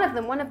 One of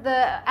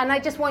the, and I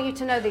just want you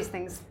to know these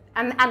things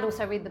and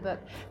also read the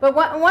book. But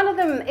one of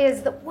them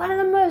is that one of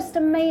the most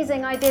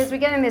amazing ideas we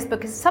get in this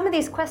book is some of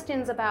these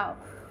questions about,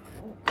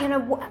 you know,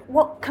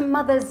 what can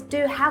mothers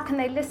do? How can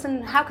they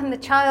listen? How can the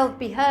child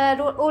be heard?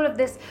 All of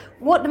this.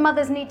 What do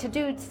mothers need to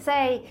do to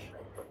say,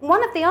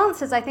 one of the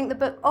answers I think the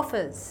book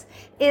offers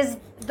is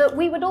that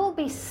we would all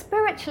be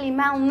spiritually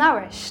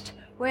malnourished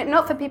were it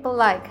not for people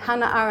like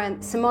Hannah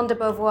Arendt, Simone de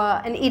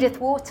Beauvoir, and Edith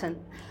Wharton,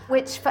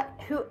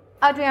 who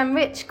Adrienne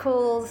Rich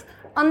calls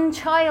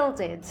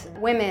unchilded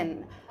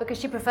women, because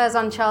she prefers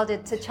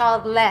unchilded to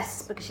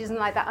childless, because she doesn't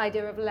like that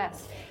idea of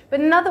less. But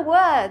in other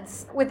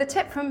words, with the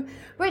tip from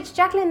Rich,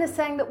 Jacqueline is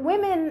saying that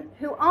women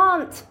who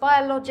aren't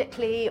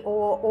biologically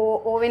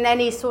or in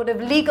any sort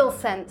of legal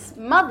sense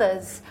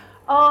mothers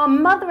are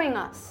mothering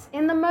us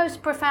in the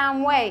most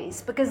profound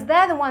ways, because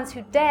they're the ones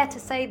who dare to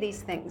say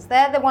these things.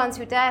 They're the ones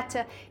who dare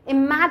to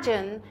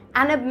imagine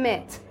and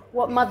admit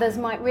what mothers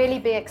might really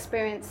be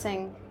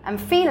experiencing and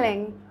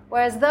feeling,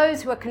 whereas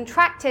those who are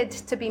contracted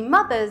to be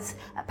mothers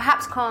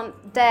perhaps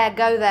can't dare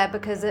go there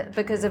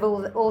because of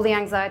all the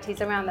anxieties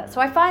around that. So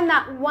I find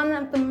that one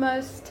of the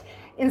most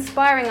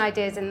inspiring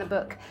ideas in the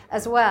book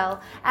as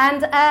well.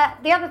 And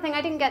the other thing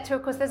I didn't get to,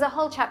 of course, there's a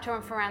whole chapter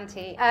on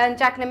Ferrante, and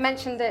Jacqueline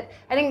mentioned it.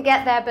 I didn't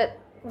get there, but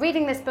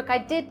reading this book, I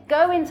did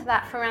go into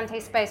that Ferrante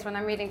space when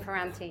I'm reading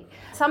Ferrante.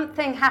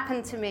 Something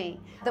happened to me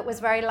that was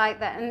very like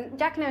that. And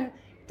Jacqueline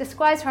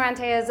describes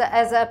Ferrante as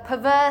a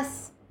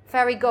perverse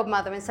fairy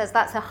godmother and says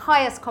that's the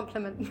highest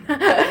compliment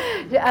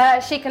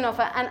she can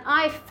offer. And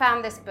I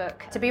found this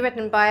book to be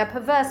written by a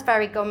perverse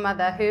fairy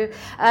godmother who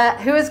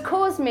has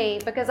caused me,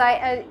 because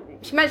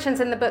she mentions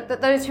in the book that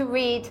those who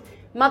read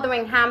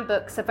mothering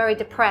handbooks are very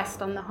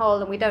depressed on the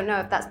whole, and we don't know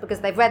if that's because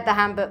they've read the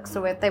handbooks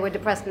or if they were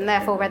depressed and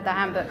therefore read the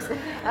handbooks.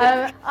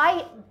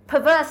 I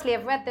perversely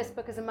have read this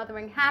book as a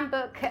mothering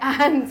handbook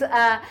and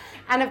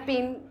have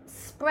been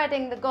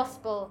spreading the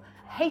gospel.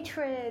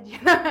 Hatred,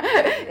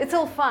 it's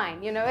all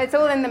fine, it's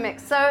all in the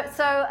mix. So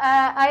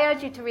I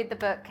urge you to read the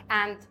book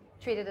and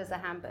treat it as a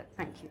handbook.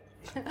 Thank you.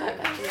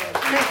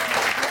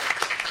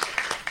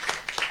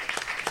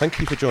 Thank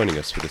you for joining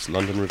us for this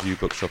London Review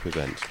Bookshop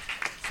event.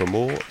 For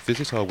more,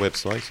 visit our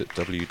website at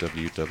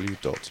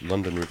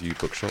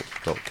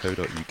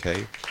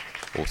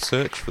www.londonreviewbookshop.co.uk or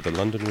search for the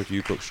London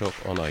Review Bookshop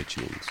on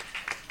iTunes.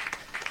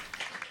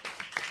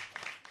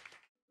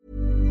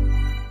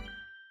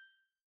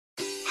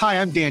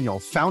 Hi, I'm Daniel,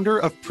 founder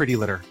of Pretty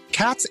Litter.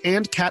 Cats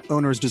and cat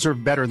owners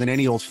deserve better than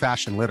any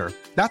old-fashioned litter.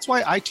 That's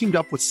why I teamed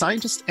up with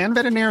scientists and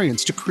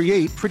veterinarians to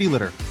create Pretty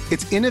Litter.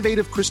 Its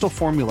innovative crystal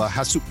formula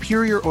has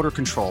superior odor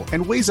control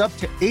and weighs up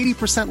to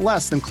 80%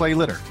 less than clay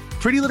litter.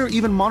 Pretty Litter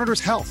even monitors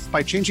health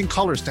by changing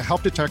colors to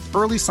help detect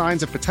early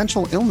signs of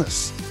potential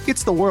illness.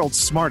 It's the world's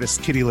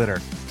smartest kitty litter.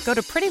 Go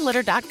to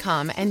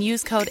prettylitter.com and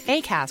use code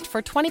ACAST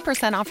for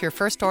 20% off your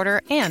first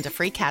order and a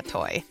free cat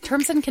toy.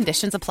 Terms and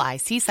conditions apply.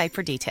 See site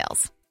for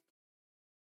details.